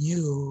Lloyd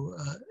New,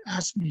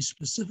 asked me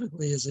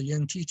specifically as a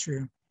young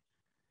teacher,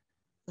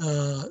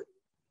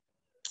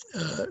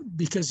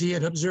 because he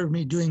had observed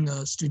me doing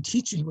student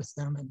teaching with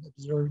them, and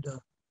observed a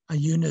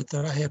unit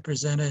that I had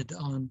presented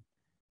on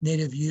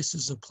Native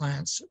uses of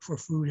plants for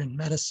food and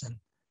medicine,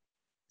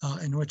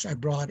 in which I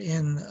brought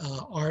in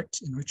art,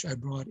 in which I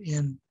brought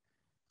in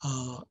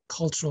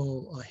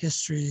cultural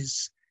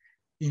histories,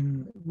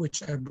 in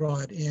which I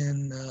brought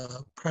in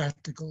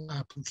practical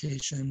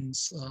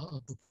applications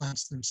of the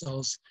plants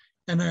themselves.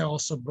 And I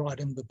also brought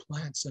in the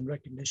plants and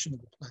recognition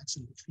of the plants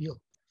in the field.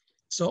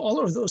 So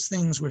all of those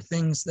things were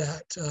things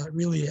that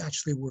really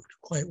actually worked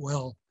quite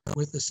well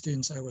with the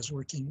students I was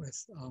working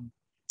with.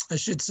 I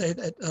should say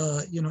that,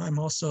 I'm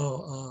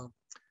also,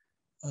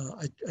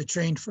 I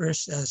trained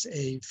first as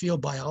a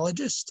field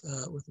biologist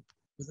with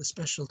a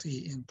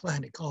specialty in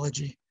plant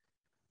ecology.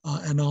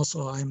 And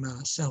also I'm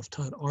a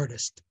self-taught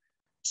artist.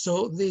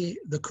 So the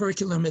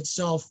curriculum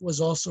itself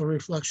was also a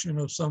reflection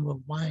of some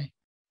of my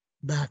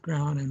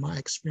background and my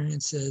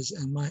experiences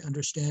and my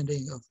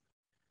understanding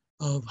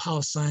of how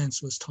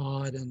science was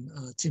taught, and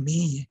to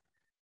me,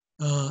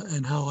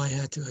 and how I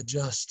had to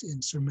adjust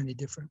in so many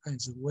different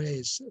kinds of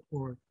ways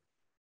for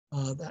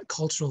that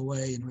cultural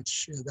way in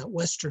which, that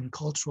Western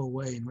cultural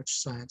way in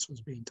which science was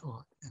being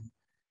taught,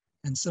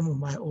 and some of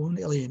my own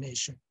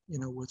alienation,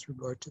 with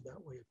regard to that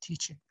way of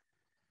teaching.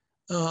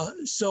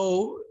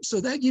 So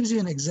that gives you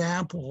an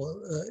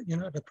example,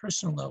 at a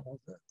personal level,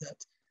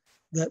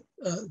 that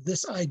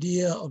this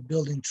idea of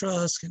building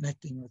trust,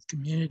 connecting with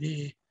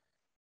community,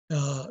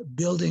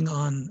 building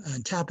on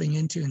and tapping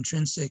into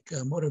intrinsic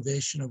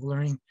motivation of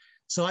learning.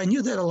 So I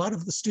knew that a lot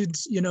of the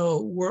students,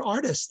 were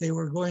artists. They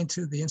were going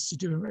to the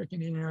Institute of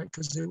American Indian Art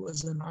because it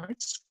was an art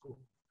school,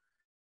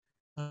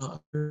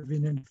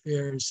 Urban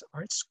Affairs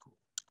art school.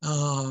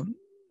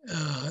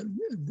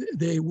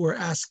 They were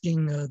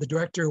asking the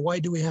director, why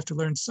do we have to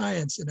learn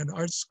science in an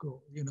art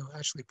school?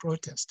 Actually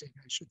protesting,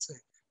 I should say,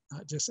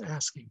 not just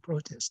asking,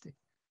 protesting.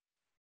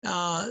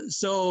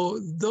 So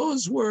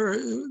those were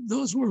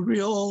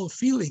real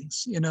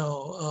feelings,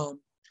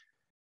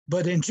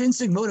 but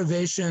intrinsic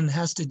motivation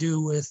has to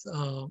do with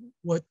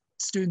what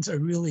students are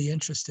really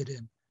interested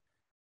in,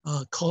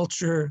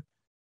 culture,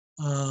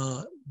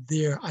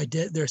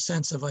 their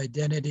sense of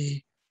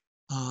identity,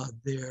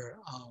 their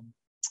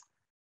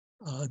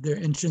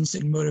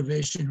intrinsic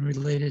motivation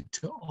related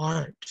to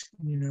art,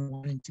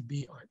 wanting to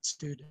be art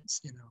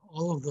students,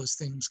 all of those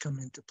things come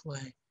into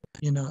play.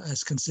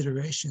 as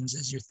considerations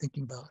as you're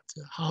thinking about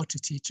how to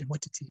teach and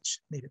what to teach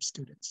Native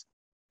students.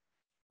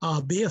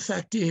 Be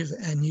effective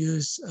and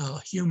use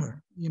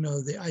humor.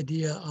 The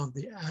idea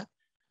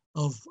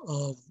of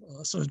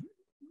so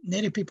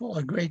Native people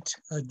are great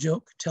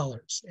joke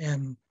tellers,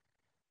 and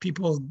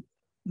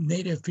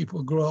Native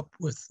people grow up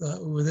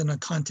within a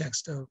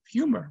context of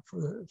humor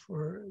for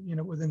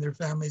within their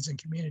families and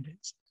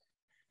communities.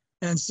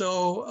 And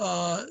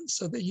so,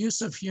 so the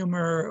use of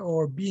humor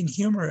or being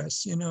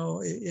humorous,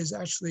 is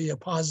actually a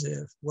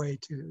positive way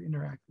to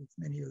interact with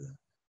many of the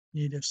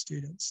Native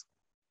students.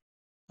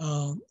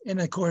 And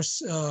of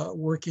course,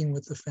 working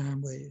with the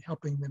family,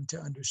 helping them to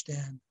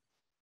understand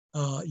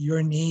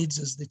your needs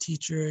as the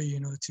teacher,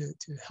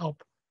 to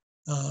help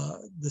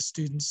the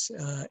students,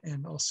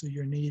 and also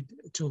your need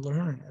to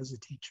learn as a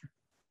teacher.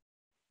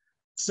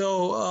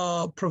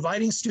 So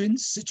providing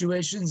students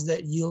situations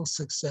that yield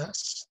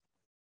success,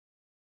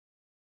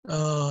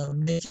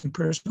 making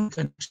personal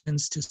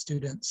connections to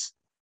students,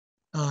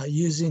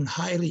 using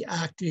highly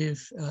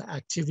active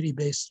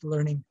activity-based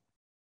learning,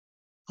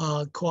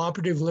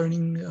 cooperative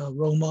learning,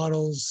 role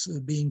models,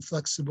 being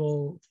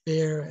flexible,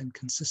 fair, and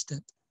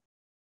consistent,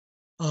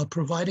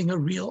 providing a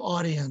real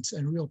audience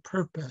and real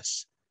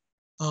purpose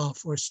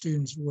for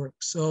students' work.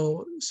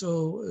 So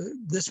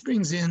this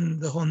brings in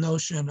the whole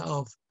notion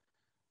of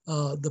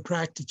the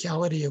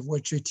practicality of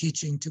what you're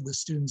teaching to the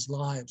students'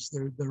 lives,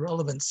 the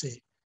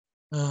relevancy.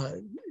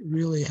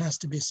 Really has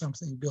to be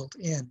something built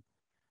in.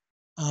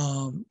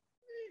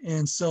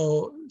 And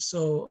so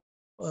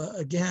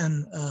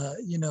again,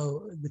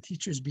 the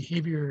teacher's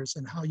behaviors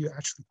and how you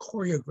actually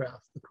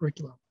choreograph the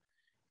curriculum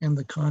and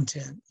the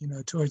content,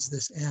 towards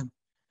this end,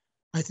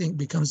 I think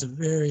becomes a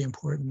very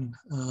important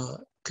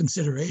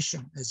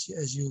consideration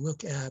as you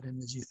look at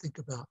and as you think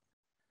about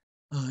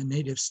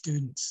Native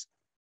students.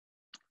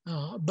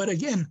 But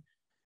again,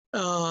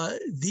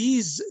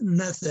 these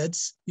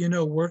methods,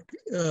 work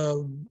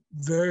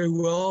very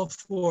well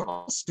for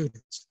all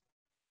students.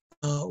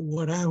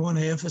 What I want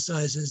to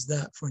emphasize is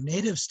that for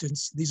Native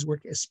students, these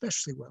work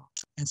especially well.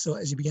 And so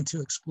as you begin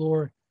to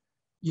explore,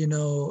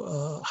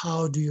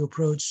 how do you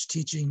approach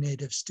teaching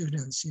Native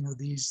students,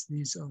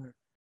 these are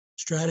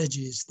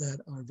strategies that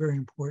are very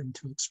important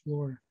to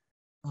explore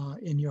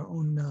in your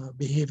own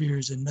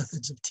behaviors and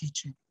methods of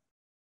teaching.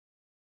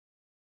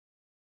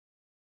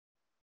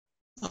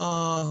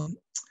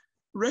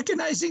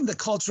 Recognizing the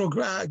cultural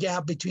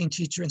gap between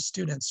teacher and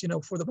students,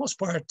 for the most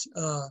part,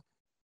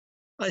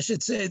 I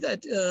should say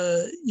that,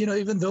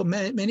 even though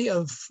many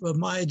of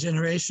my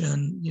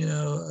generation,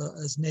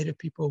 as Native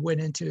people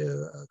went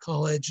into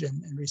college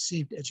and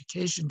received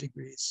education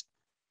degrees,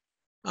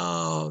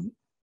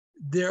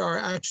 there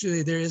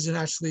isn't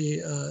actually,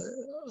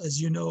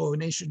 as you know,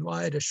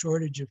 nationwide, a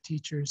shortage of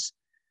teachers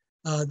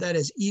that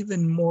is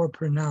even more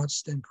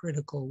pronounced and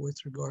critical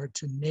with regard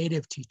to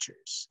Native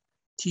teachers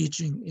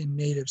teaching in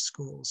Native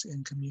schools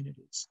and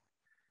communities.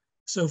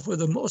 So for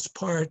the most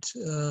part,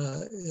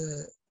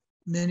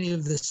 many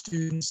of the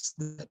students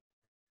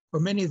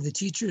many of the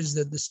teachers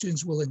that the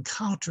students will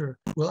encounter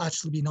will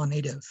actually be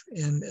non-Native.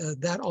 And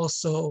that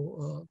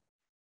also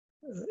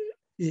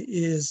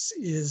is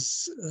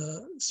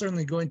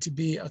certainly going to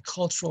be a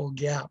cultural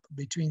gap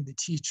between the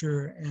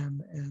teacher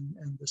and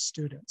the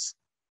students.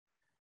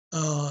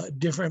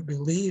 Different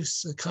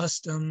beliefs,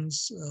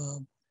 customs,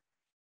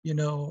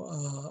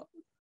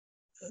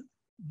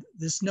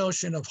 this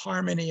notion of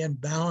harmony and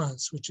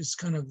balance, which is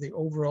kind of the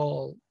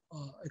overall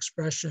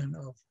expression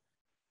of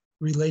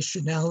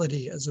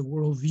relationality as a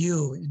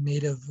worldview in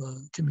Native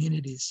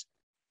communities,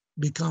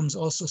 becomes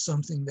also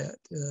something that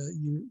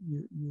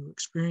you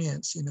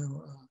experience,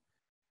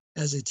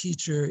 as a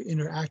teacher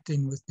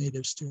interacting with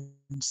Native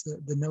students,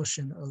 the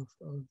notion of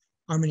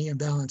harmony and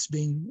balance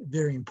being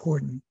very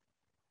important,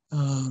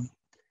 and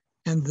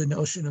the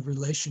notion of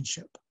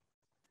relationship.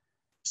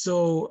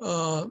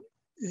 So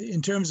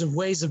in terms of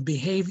ways of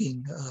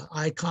behaving,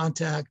 eye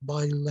contact,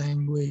 body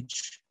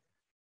language,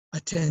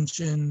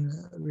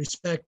 attention,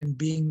 respect and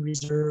being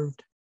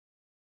reserved,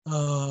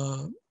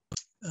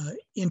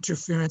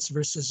 interference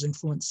versus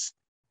influence,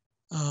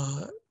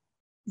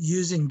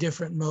 using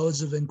different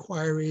modes of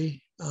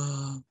inquiry,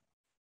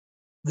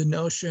 the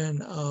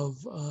notion of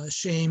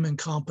shame and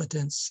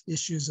competence,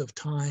 issues of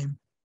time,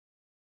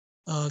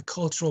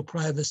 cultural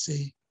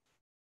privacy,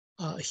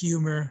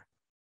 humor,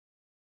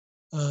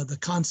 the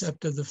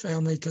concept of the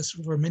family, because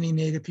for many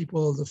Native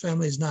people, the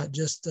family is not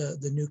just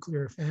the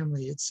nuclear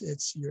family.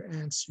 It's your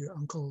aunts, your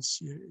uncles,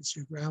 it's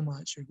your grandma,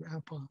 it's your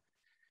grandpa,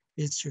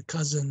 it's your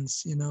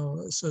cousins.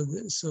 So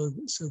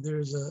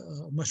there's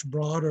a much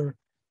broader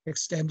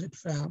extended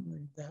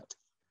family that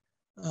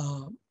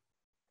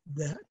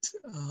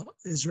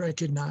is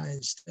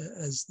recognized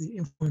as the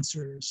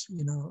influencers,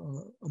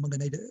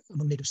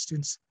 among Native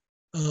students.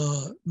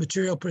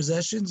 Material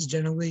possessions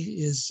generally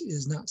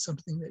is not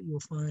something that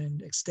you'll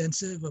find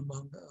extensive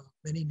among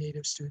many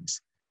Native students,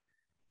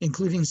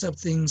 including some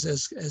things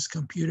as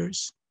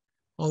computers,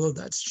 although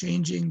that's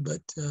changing,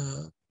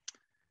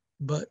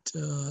 but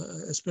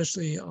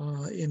especially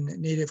in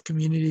Native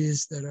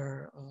communities that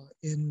are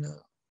in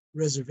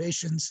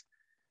reservations,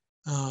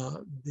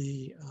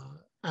 the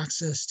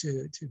access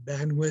to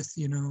bandwidth,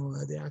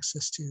 the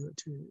access to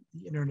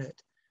the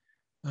internet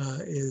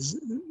is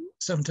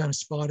sometimes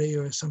spotty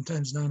or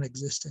sometimes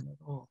non-existent at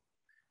all.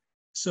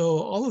 So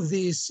all of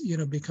these,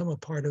 become a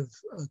part of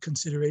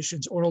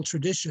considerations. Oral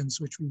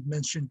traditions, which we've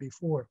mentioned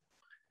before,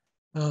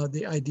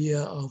 the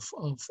idea of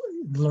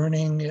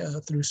learning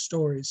through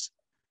stories.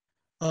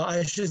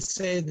 I should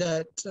say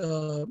that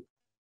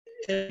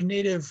every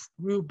Native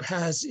group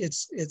has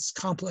its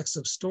complex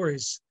of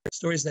stories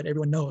that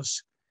everyone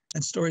knows,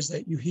 and stories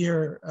that you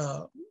hear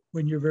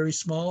when you're very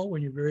small,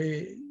 when you're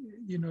very,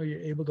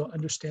 you're able to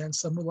understand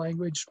some of the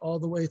language, all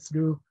the way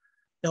through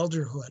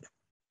elderhood.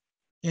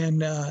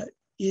 And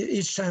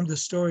each time the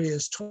story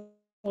is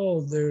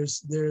told,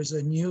 there's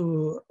a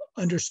new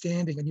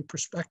understanding, a new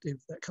perspective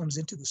that comes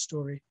into the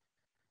story,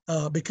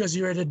 because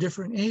you're at a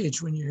different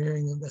age when you're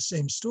hearing the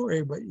same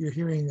story, but you're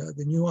hearing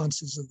the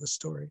nuances of the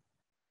story.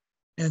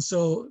 And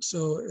so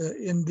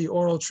in the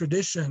oral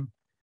tradition,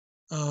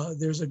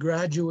 there's a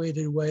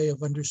graduated way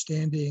of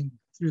understanding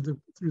through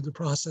the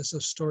process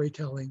of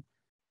storytelling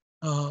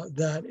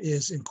that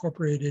is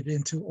incorporated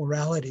into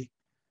orality,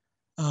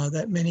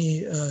 that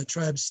many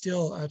tribes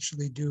still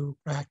actually do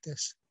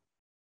practice.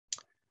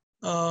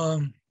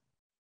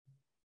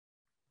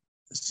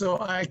 So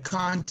eye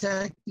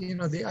contact,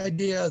 the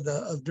idea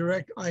of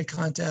direct eye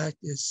contact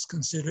is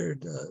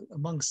considered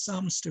among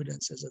some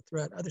students as a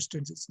threat. Other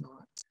students, it's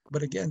not.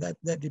 But again,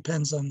 that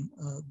depends on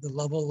the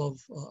level of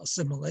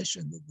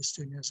assimilation that the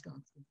student has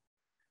gone through.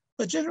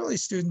 But generally,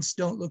 students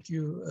don't look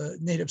you,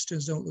 Native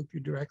students don't look you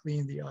directly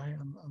in the eye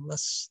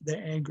unless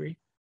they're angry.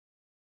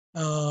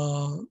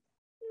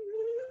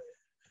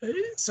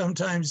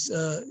 Sometimes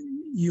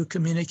you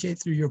communicate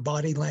through your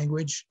body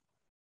language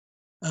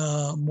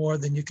more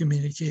than you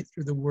communicate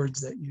through the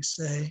words that you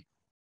say.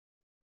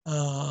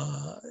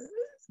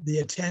 The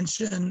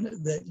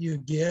attention that you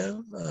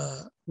give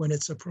when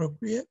it's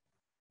appropriate,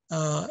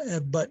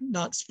 but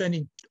not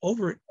spending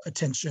over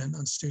attention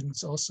on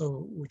students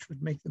also, which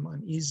would make them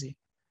uneasy,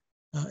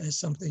 is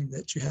something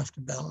that you have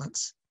to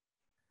balance.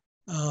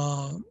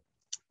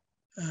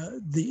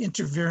 The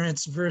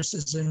interference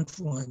versus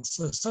influence.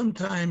 So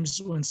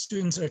sometimes when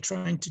students are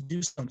trying to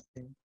do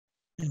something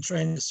and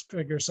trying to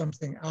figure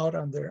something out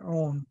on their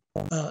own,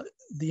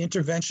 the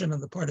intervention on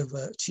the part of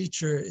a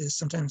teacher is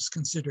sometimes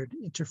considered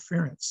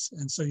interference.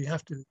 And so you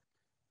have to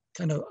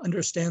kind of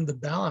understand the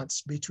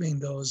balance between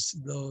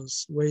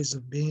those ways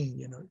of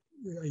being.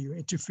 Are you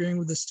interfering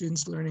with the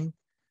student's learning,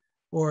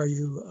 or are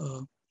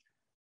you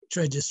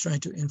just trying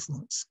to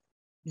influence?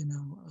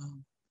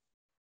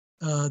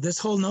 This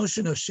whole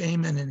notion of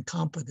shame and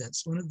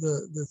incompetence, one of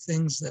the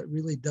things that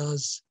really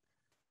does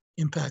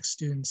impact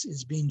students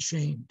is being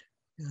shamed,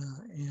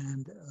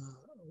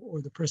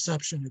 or the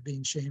perception of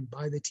being shamed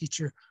by the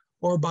teacher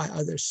or by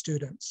other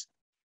students.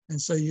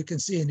 And so you can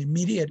see an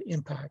immediate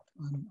impact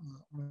on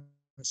a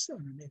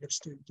Native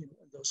student.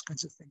 Those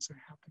kinds of things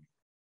are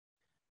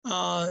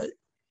happening.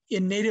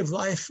 In Native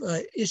life,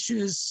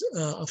 issues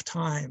of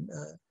time.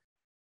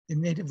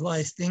 In Native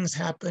life, things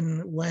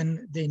happen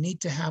when they need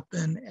to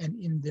happen and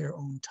in their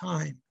own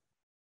time.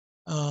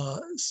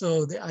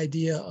 So the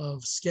idea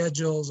of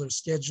schedules or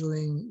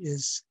scheduling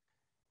is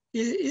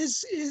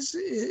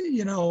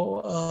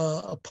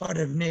a part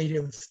of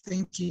Native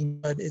thinking,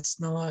 but it's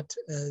not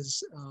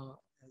as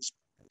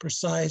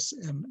precise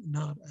and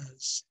not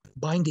as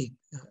binding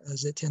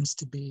as it tends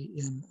to be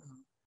in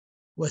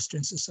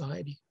Western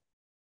society.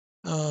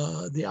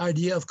 The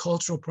idea of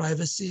cultural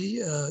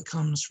privacy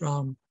comes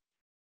from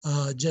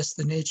just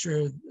the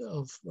nature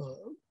of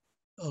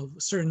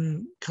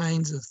certain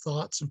kinds of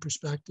thoughts and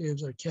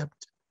perspectives are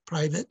kept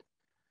private,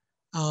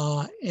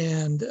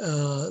 and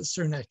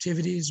certain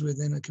activities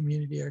within a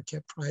community are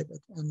kept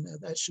private, and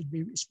that should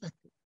be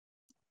respected.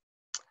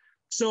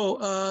 So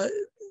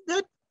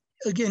that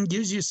again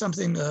gives you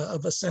something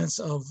of a sense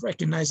of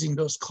recognizing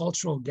those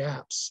cultural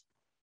gaps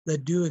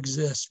that do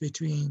exist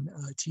between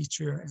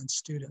teacher and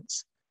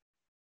students.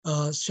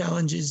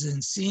 Challenges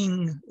in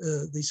seeing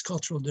these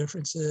cultural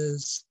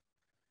differences,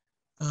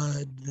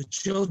 the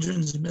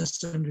children's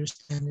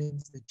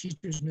misunderstandings, the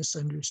teachers'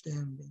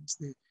 misunderstandings,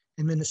 the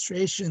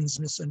administration's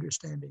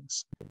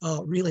misunderstandings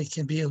really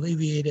can be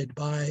alleviated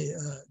by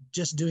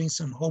just doing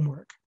some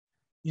homework,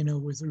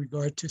 with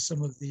regard to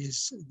some of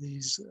these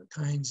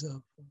kinds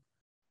of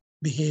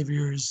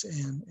behaviors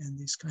and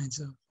these kinds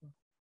of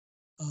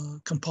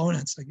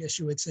components, I guess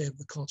you would say, of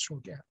the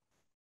cultural gap.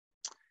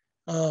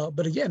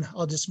 But again,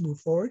 I'll just move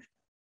forward.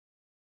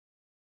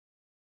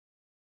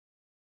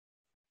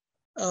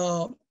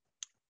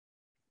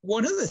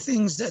 One of the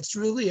things that's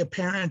really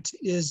apparent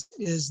is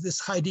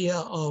this idea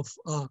of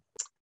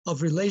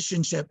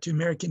relationship to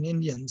American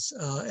Indians.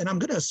 And I'm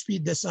going to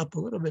speed this up a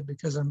little bit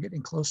because I'm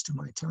getting close to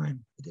my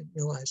time. I didn't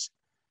realize.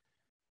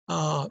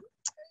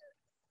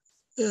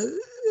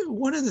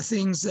 One of the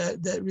things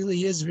that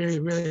really is very,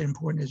 very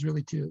important is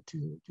really to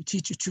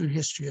teach a true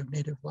history of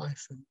Native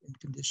life and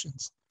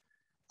conditions.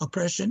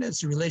 Oppression,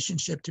 its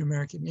relationship to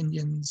American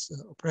Indians,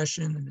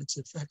 oppression and its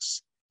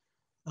effects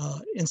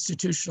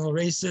institutional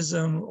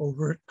racism,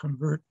 overt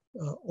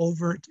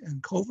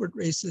and covert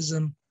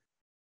racism,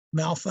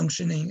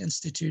 malfunctioning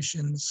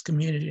institutions,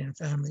 community and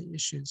family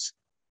issues.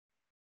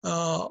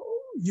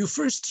 You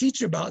first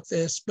teach about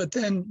this, but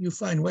then you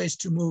find ways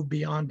to move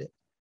beyond it.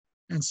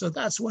 And so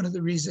that's one of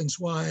the reasons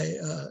why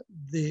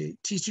the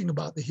teaching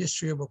about the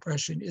history of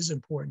oppression is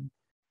important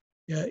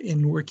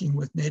in working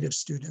with Native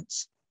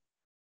students.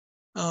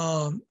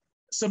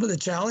 Some of the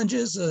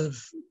challenges of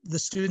the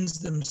students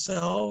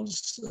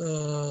themselves,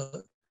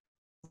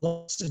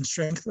 loss and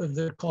strength of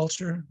their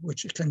culture,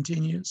 which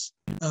continues,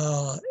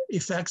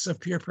 effects of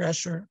peer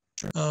pressure,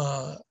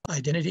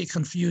 identity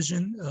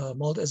confusion.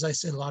 As I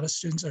said, a lot of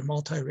students are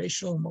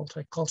multiracial,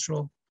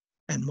 multicultural,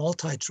 and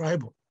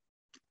multi-tribal.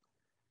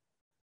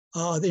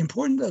 The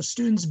importance of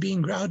students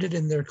being grounded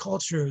in their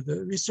culture,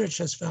 the research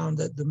has found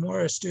that the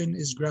more a student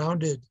is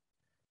grounded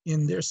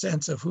in their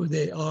sense of who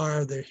they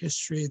are, their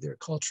history, their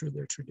culture,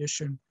 their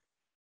tradition,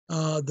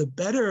 the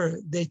better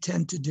they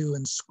tend to do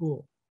in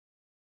school.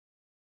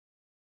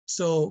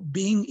 So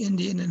being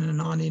Indian in a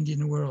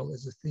non-Indian world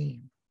is a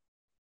theme.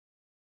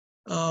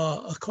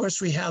 Of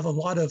course, we have a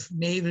lot of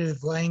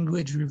native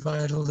language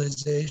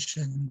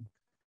revitalization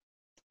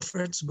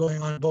efforts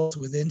going on both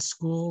within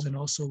schools and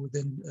also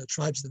within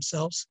tribes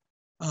themselves.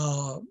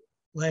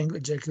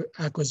 Language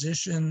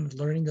acquisition,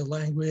 learning the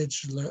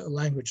language,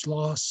 language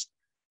loss,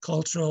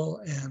 cultural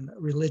and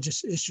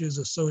religious issues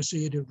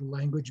associated with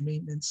language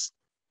maintenance,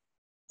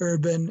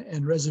 urban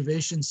and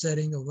reservation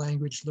setting of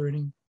language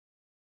learning,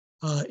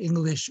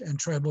 English and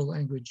tribal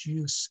language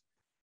use.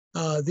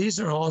 These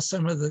are all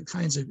some of the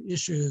kinds of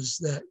issues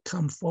that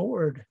come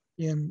forward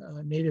in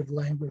native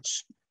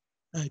language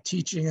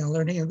teaching and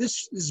learning. And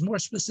this is more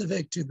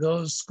specific to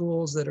those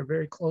schools that are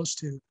very close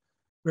to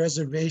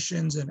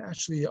reservations and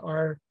actually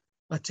are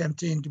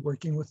attempting to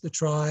working with the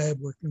tribe,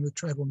 working with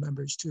tribal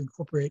members to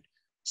incorporate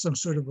some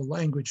sort of a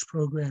language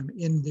program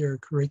in their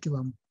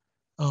curriculum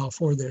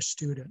for their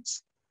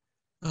students.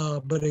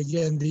 But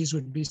again, these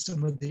would be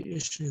some of the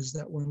issues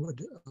that one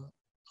would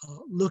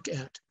look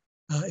at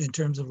in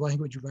terms of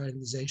language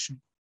revitalization.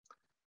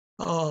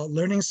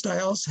 Learning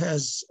styles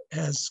has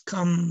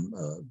come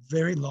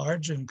very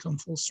large and come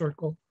full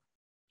circle.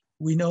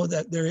 We know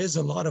that there is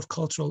a lot of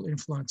cultural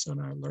influence on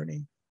our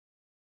learning,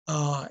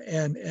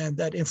 and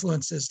that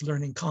influences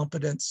learning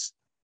competence.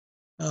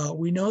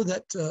 We know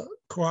that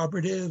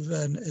cooperative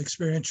and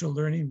experiential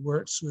learning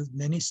works with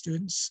many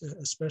students,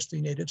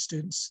 especially Native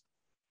students.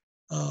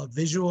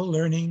 Visual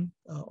learning,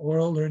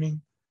 oral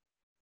learning,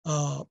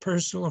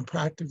 personal and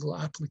practical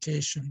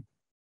application,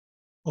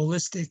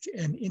 holistic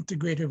and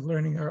integrative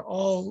learning are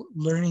all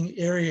learning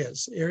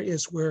areas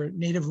where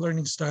Native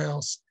learning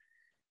styles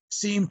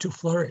seem to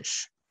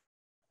flourish.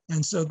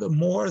 And so the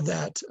more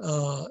that,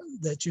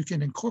 that you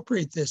can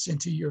incorporate this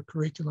into your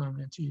curriculum,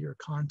 into your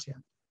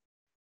content,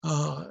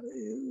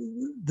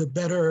 the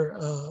better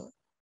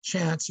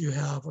chance you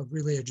have of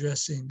really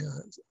addressing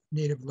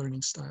Native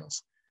learning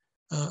styles.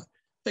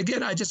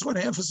 Again, I just want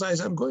to emphasize,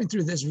 I'm going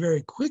through this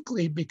very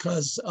quickly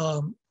because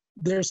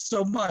there's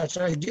so much.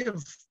 I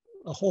give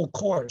a whole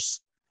course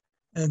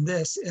and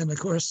this, and of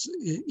course,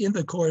 in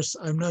the course,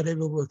 I'm not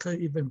able to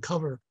even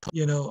cover,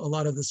 a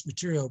lot of this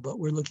material, but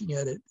we're looking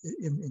at it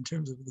in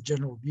terms of the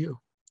general view.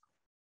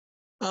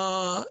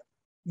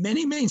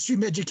 Many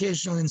mainstream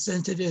educational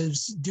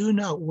incentives do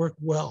not work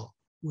well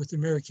with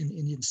American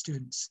Indian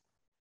students.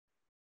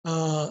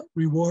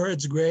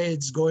 Rewards,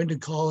 grades, going to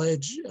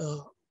college,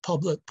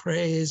 public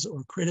praise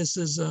or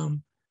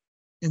criticism,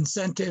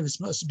 incentives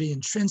must be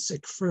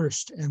intrinsic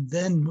first and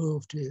then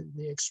move to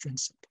the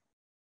extrinsic.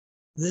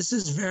 This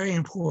is very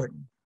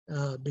important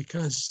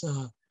because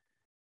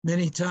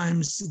many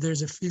times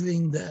there's a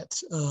feeling that,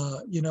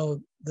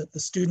 that the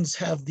students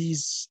have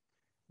these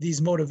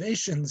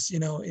motivations,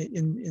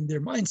 in their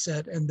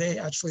mindset, and they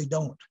actually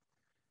don't.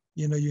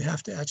 You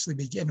have to actually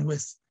begin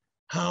with,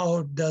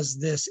 how does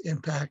this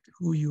impact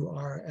who you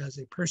are as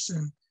a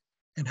person?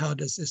 And how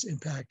does this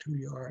impact who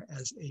you are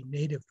as a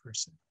Native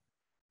person?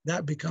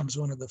 That becomes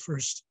one of the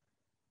first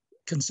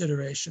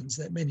considerations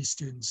that many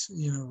students,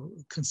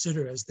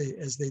 consider as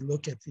they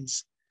look at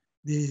these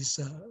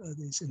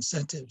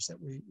incentives that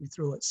we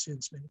throw at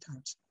students many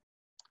times.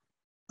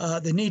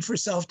 The need for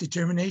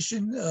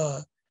self-determination,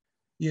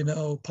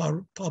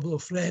 Pablo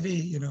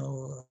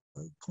Freire,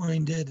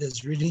 coined it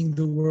as reading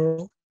the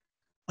world,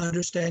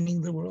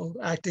 understanding the world,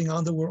 acting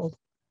on the world,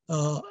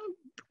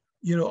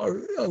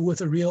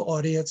 with a real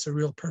audience, a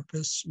real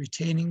purpose,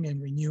 retaining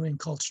and renewing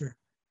culture,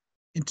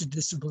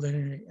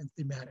 interdisciplinary and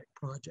thematic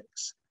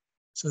projects.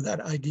 So that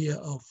idea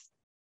of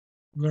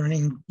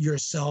learning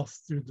yourself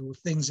through the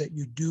things that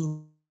you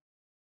do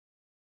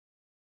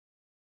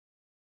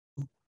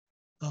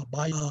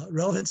by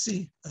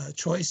relevancy,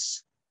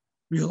 choice,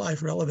 real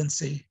life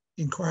relevancy,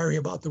 inquiry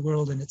about the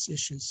world and its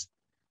issues,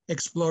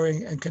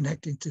 exploring and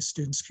connecting to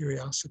students'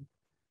 curiosity.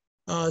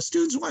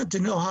 Students want to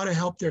know how to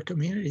help their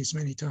communities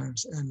many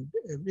times, and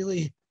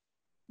really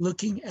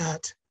looking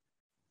at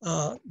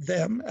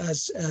them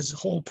as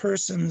whole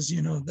persons,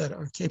 that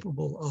are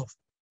capable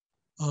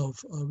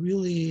of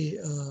really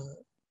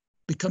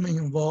becoming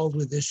involved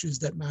with issues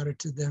that matter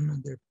to them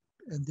and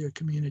their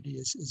community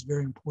is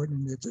very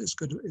important. It's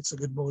good. It's a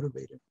good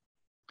motivator.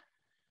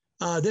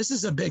 This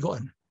is a big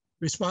one.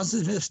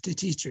 Responsiveness to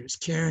teachers,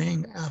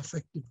 caring,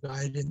 affective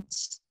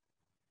guidance,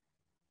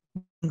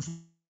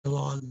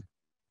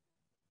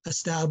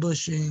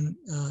 establishing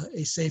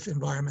a safe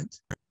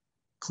environment,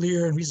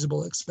 clear and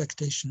reasonable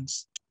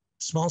expectations,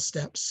 small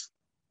steps,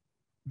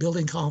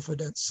 building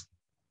confidence,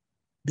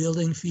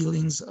 building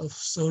feelings of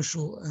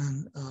social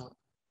and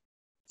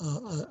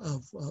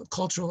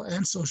cultural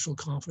and social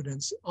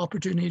confidence,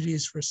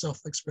 opportunities for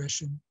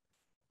self-expression,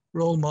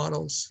 role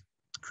models,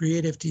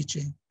 creative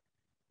teaching,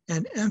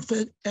 and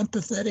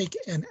empathetic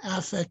and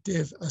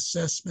affective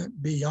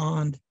assessment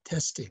beyond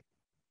testing.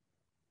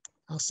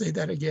 I'll say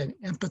that again,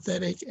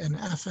 empathetic and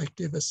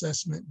affective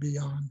assessment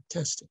beyond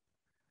testing.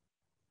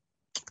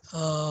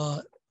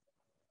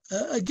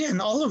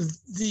 Again, all of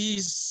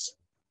these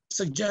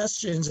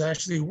suggestions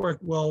actually work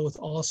well with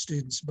all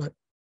students, but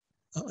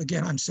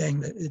again, I'm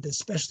saying that it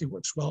especially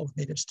works well with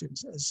Native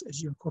students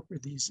as you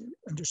incorporate these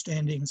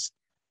understandings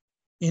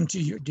into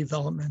your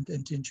development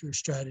and into your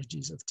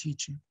strategies of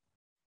teaching.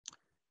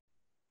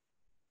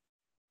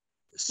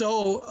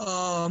 So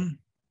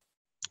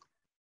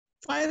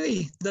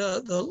finally,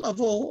 the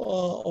level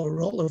or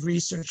role of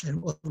research,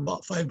 and we'll have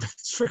about 5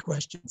 minutes for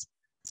questions.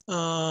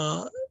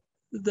 One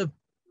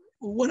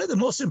of the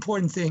most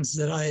important things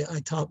that I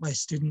taught my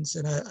students,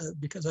 and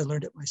because I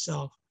learned it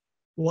myself,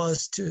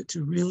 was to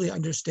really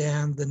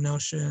understand the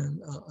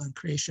notion and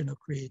creation of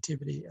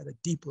creativity at a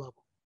deep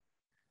level,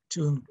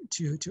 to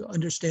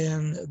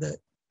understand that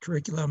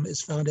curriculum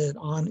is founded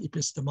on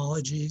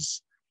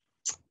epistemologies,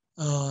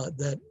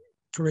 that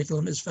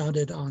curriculum is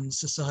founded on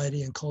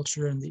society and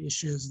culture and the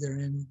issues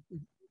therein.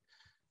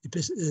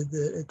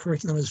 The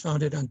curriculum is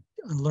founded on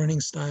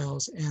learning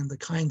styles and the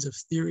kinds of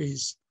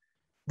theories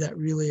that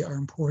really are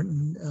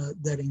important,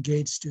 that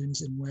engage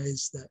students in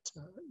ways that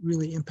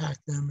really impact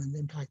them and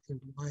impact their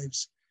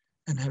lives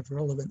and have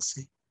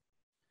relevancy.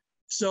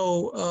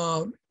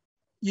 So,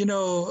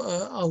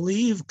 I'll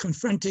leave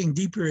confronting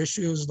deeper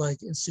issues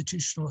like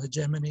institutional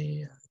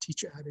hegemony,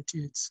 teacher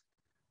attitudes,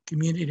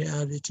 community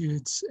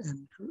attitudes,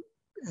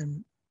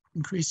 and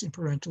increasing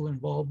parental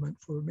involvement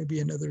for maybe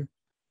another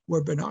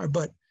webinar.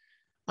 But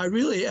I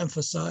really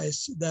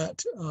emphasize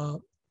that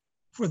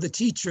for the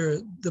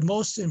teacher, the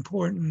most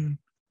important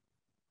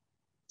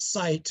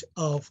site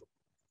of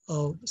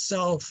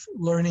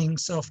self-learning,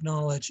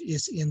 self-knowledge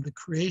is in the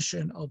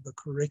creation of the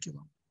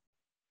curriculum,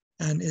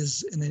 and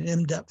is in an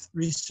in-depth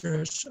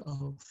research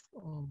of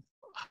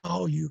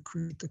how you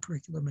create the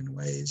curriculum in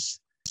ways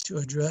to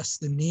address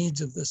the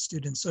needs of the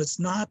students. So it's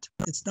not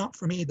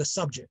for me the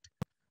subject.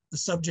 The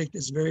subject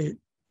is very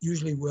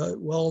usually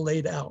well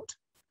laid out.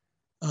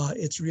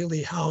 It's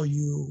really how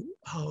you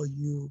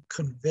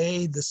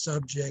convey the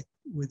subject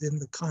within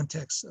the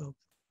context of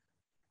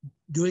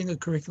doing a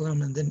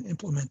curriculum and then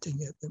implementing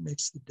it that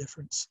makes the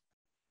difference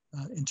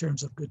in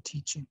terms of good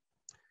teaching.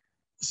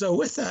 So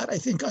with that, I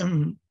think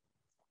I'm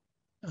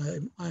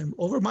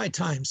over my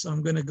time, so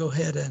I'm going to go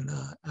ahead and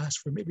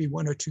ask for maybe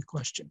 1 or 2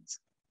 questions.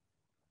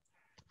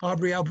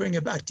 Aubrey, I'll bring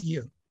it back to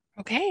you.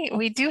 Okay,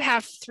 we do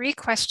have 3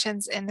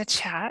 questions in the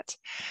chat.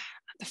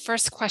 The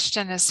first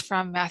question is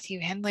from Matthew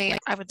Henley.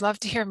 I would love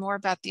to hear more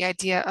about the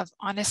idea of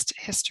honest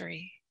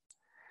history.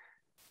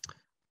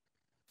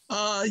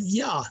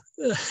 Yeah.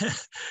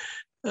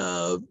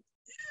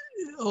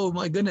 Oh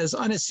my goodness,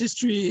 honest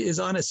history is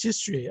honest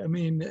history. I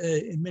mean,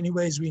 in many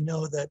ways, we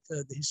know that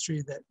the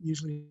history that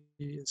usually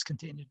is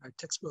contained in our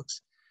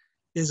textbooks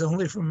is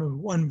only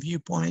from one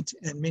viewpoint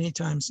and many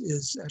times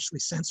is actually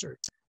censored.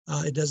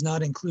 It does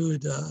not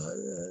include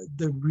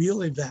the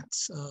real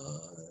events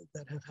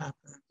that have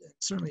happened. It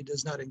certainly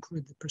does not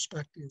include the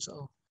perspectives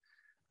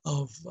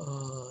of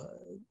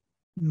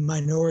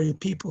minority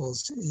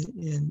peoples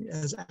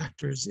as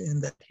actors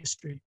in that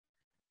history.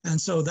 And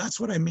so that's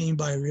what I mean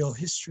by real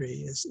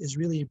history, is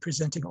really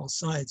presenting all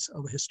sides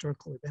of a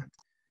historical event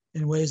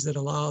in ways that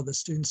allow the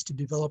students to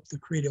develop the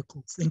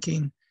critical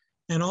thinking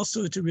and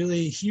also to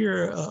really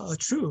hear a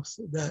truth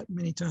that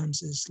many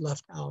times is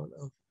left out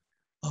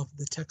of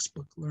the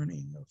textbook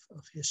learning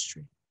of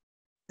history.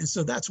 And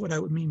so that's what I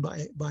would mean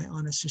by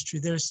honest history.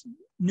 There's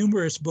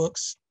numerous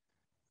books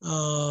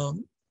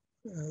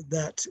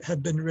that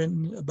have been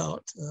written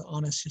about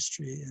honest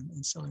history,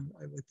 and so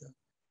I would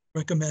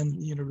recommend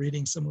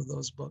reading some of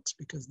those books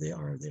because they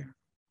are there.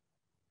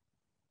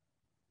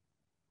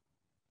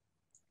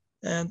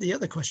 And the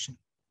other question.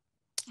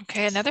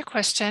 Okay, another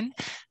question.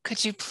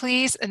 Could you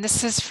please, and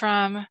this is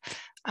from,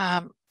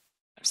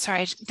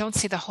 sorry, I don't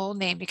see the whole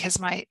name because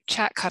my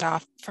chat cut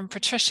off, from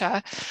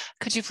Patricia.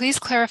 Could you please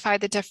clarify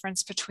the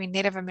difference between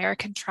Native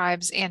American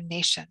tribes and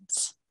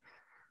nations?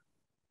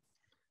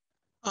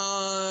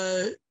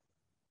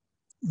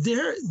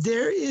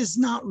 There is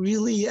not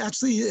really,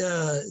 actually,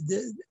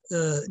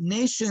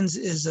 nations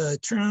is a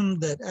term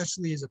that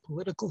actually is a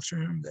political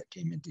term that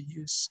came into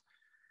use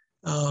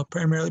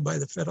primarily by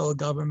the federal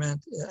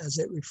government as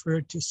it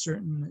referred to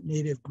certain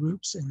Native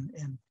groups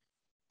and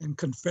and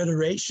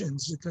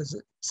confederations, because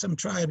some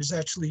tribes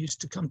actually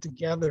used to come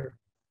together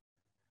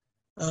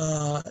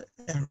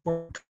and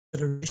form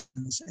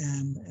confederations,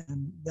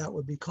 and that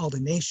would be called a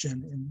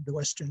nation in the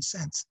Western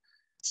sense.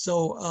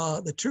 So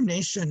the term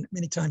nation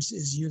many times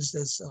is used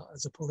as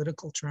a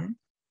political term.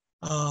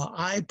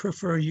 I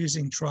prefer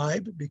using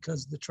tribe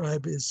because the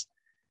tribe is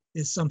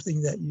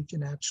something that you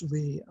can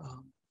actually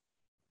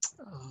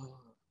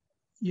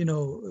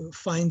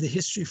find the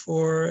history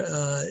for.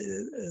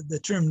 The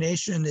term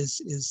nation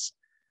is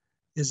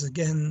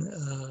again,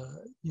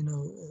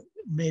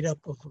 made up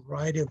of a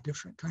variety of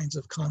different kinds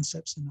of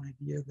concepts and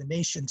ideas. The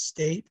nation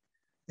state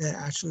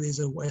actually is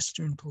a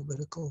Western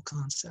political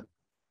concept.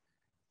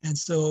 And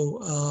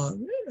so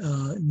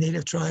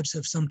Native tribes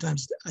have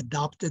sometimes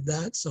adopted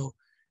that so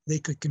they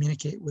could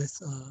communicate with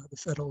the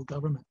federal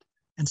government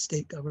and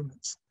state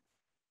governments.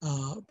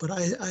 But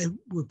I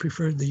would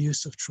prefer the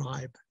use of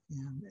tribe.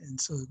 And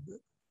so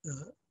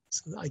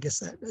I guess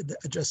that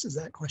addresses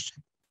that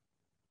question.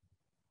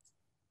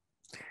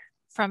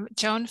 From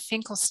Joan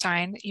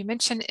Finkelstein, you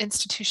mentioned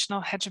institutional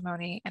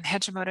hegemony and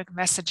hegemonic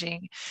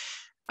messaging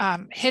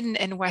hidden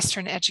in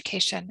Western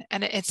education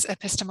and its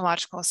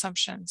epistemological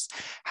assumptions.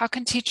 How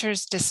can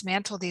teachers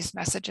dismantle these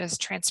messages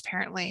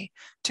transparently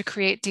to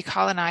create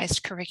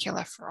decolonized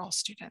curricula for all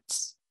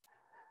students?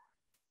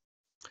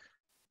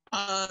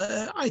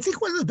 I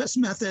think one of the best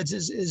methods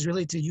is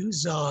really to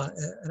use,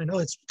 and I know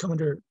it's come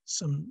under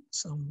some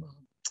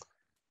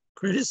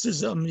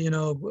criticism,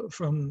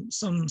 from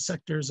some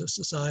sectors of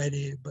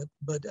society,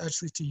 but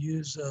actually to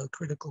use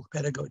critical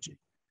pedagogy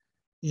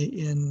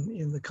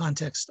in the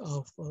context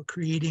of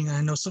creating.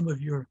 I know some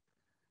of your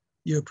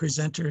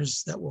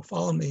presenters that will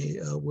follow me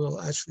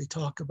will actually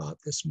talk about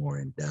this more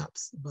in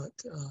depth, but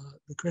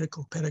the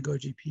critical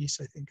pedagogy piece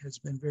I think has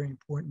been very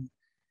important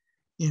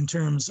in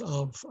terms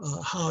of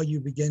how you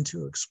begin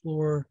to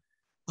explore,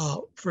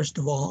 first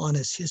of all,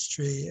 honest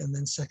history, and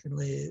then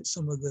secondly,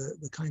 some of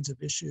the kinds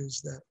of issues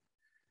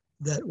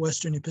that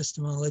Western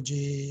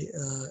epistemology,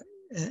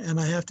 and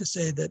I have to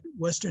say that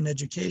Western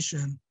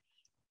education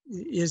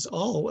is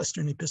all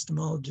Western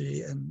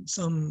epistemology, and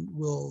some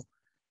will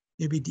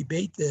maybe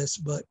debate this,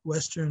 but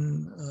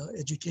Western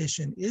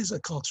education is a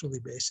culturally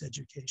based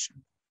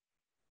education,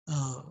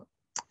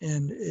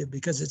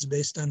 because it's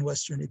based on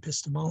Western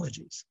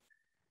epistemologies.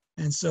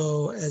 And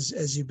so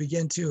as you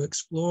begin to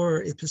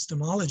explore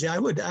epistemology, I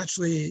would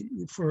actually,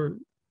 for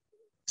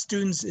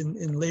students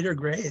in later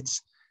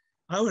grades,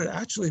 I would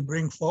actually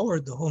bring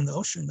forward the whole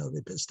notion of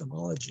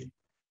epistemology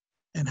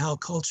and how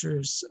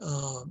cultures,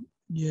 and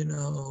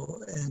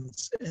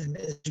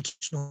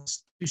educational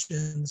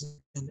institutions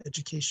and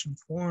education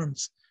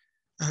forms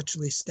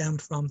actually stem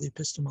from the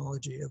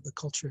epistemology of the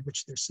culture in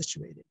which they're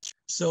situated.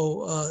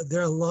 So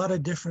there are a lot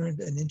of different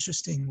and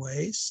interesting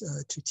ways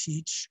to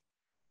teach,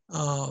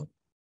 a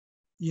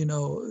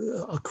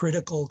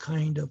critical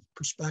kind of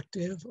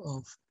perspective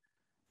of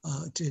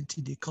to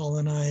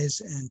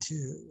decolonize and to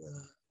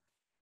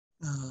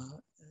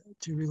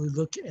really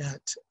look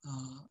at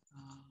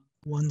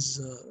one's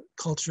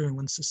culture and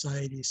one's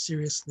society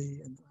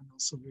seriously and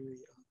also very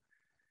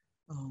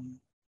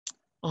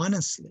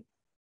honestly.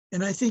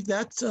 And I think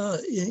that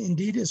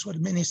indeed is what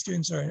many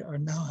students are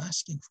now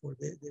asking for.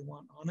 They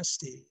want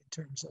honesty in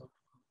terms of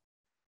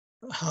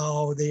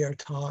how they are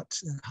taught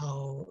and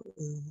how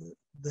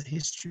the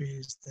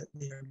histories that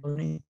they are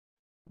learning,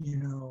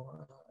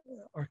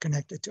 are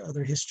connected to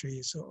other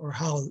histories, or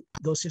how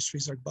those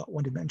histories are but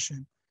one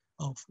dimension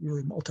of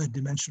really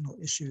multidimensional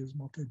issues,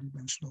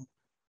 multidimensional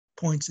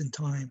points in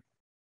time.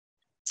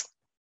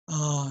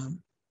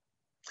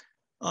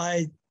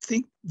 I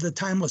think the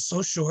time was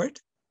so short.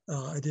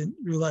 I didn't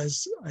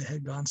realize I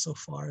had gone so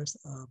far,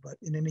 but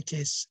in any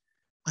case,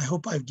 I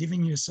hope I've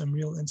given you some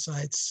real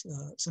insights,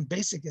 some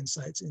basic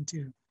insights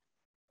into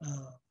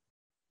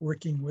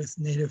working with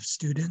Native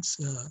students.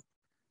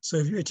 So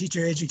if you're a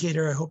teacher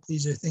educator, I hope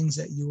these are things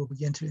that you will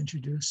begin to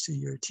introduce to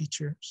your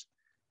teachers,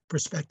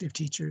 prospective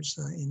teachers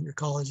in your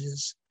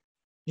colleges,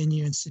 in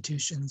your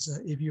institutions.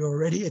 If you're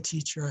already a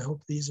teacher, I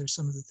hope these are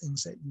some of the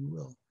things that you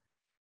will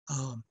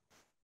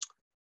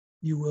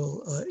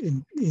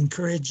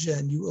encourage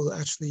and you will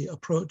actually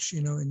approach,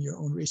 in your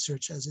own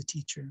research as a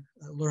teacher,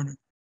 learner.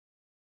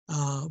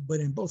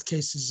 But in both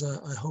cases,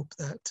 I hope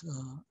that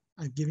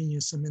I've given you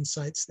some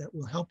insights that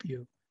will help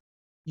you,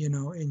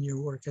 in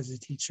your work as a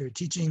teacher.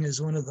 Teaching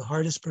is one of the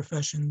hardest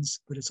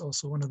professions, but it's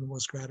also one of the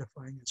most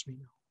gratifying, as we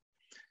know.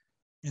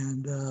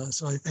 And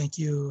so I thank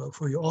you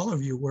for all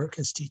of your work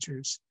as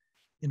teachers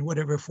in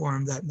whatever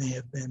form that may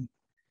have been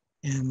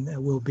and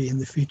will be in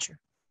the future.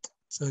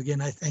 So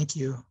again, I thank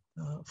you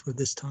for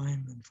this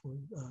time and for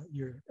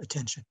your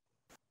attention.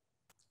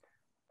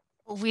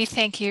 We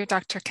thank you,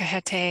 Dr.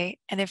 Cajete.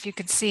 And if you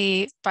can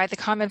see by the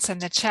comments in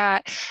the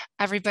chat,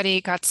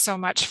 everybody got so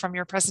much from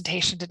your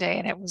presentation today,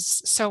 and it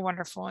was so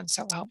wonderful and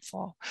so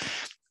helpful.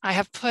 I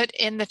have put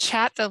in the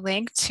chat the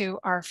link to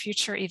our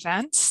future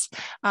events.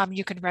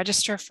 You can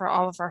register for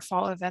all of our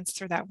fall events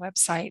through that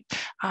website.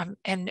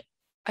 And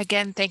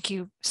Again, thank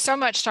you so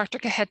much, Dr.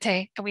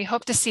 Cajete, and we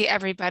hope to see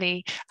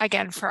everybody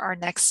again for our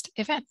next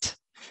event.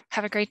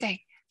 Have a great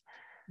day.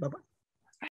 Bye-bye.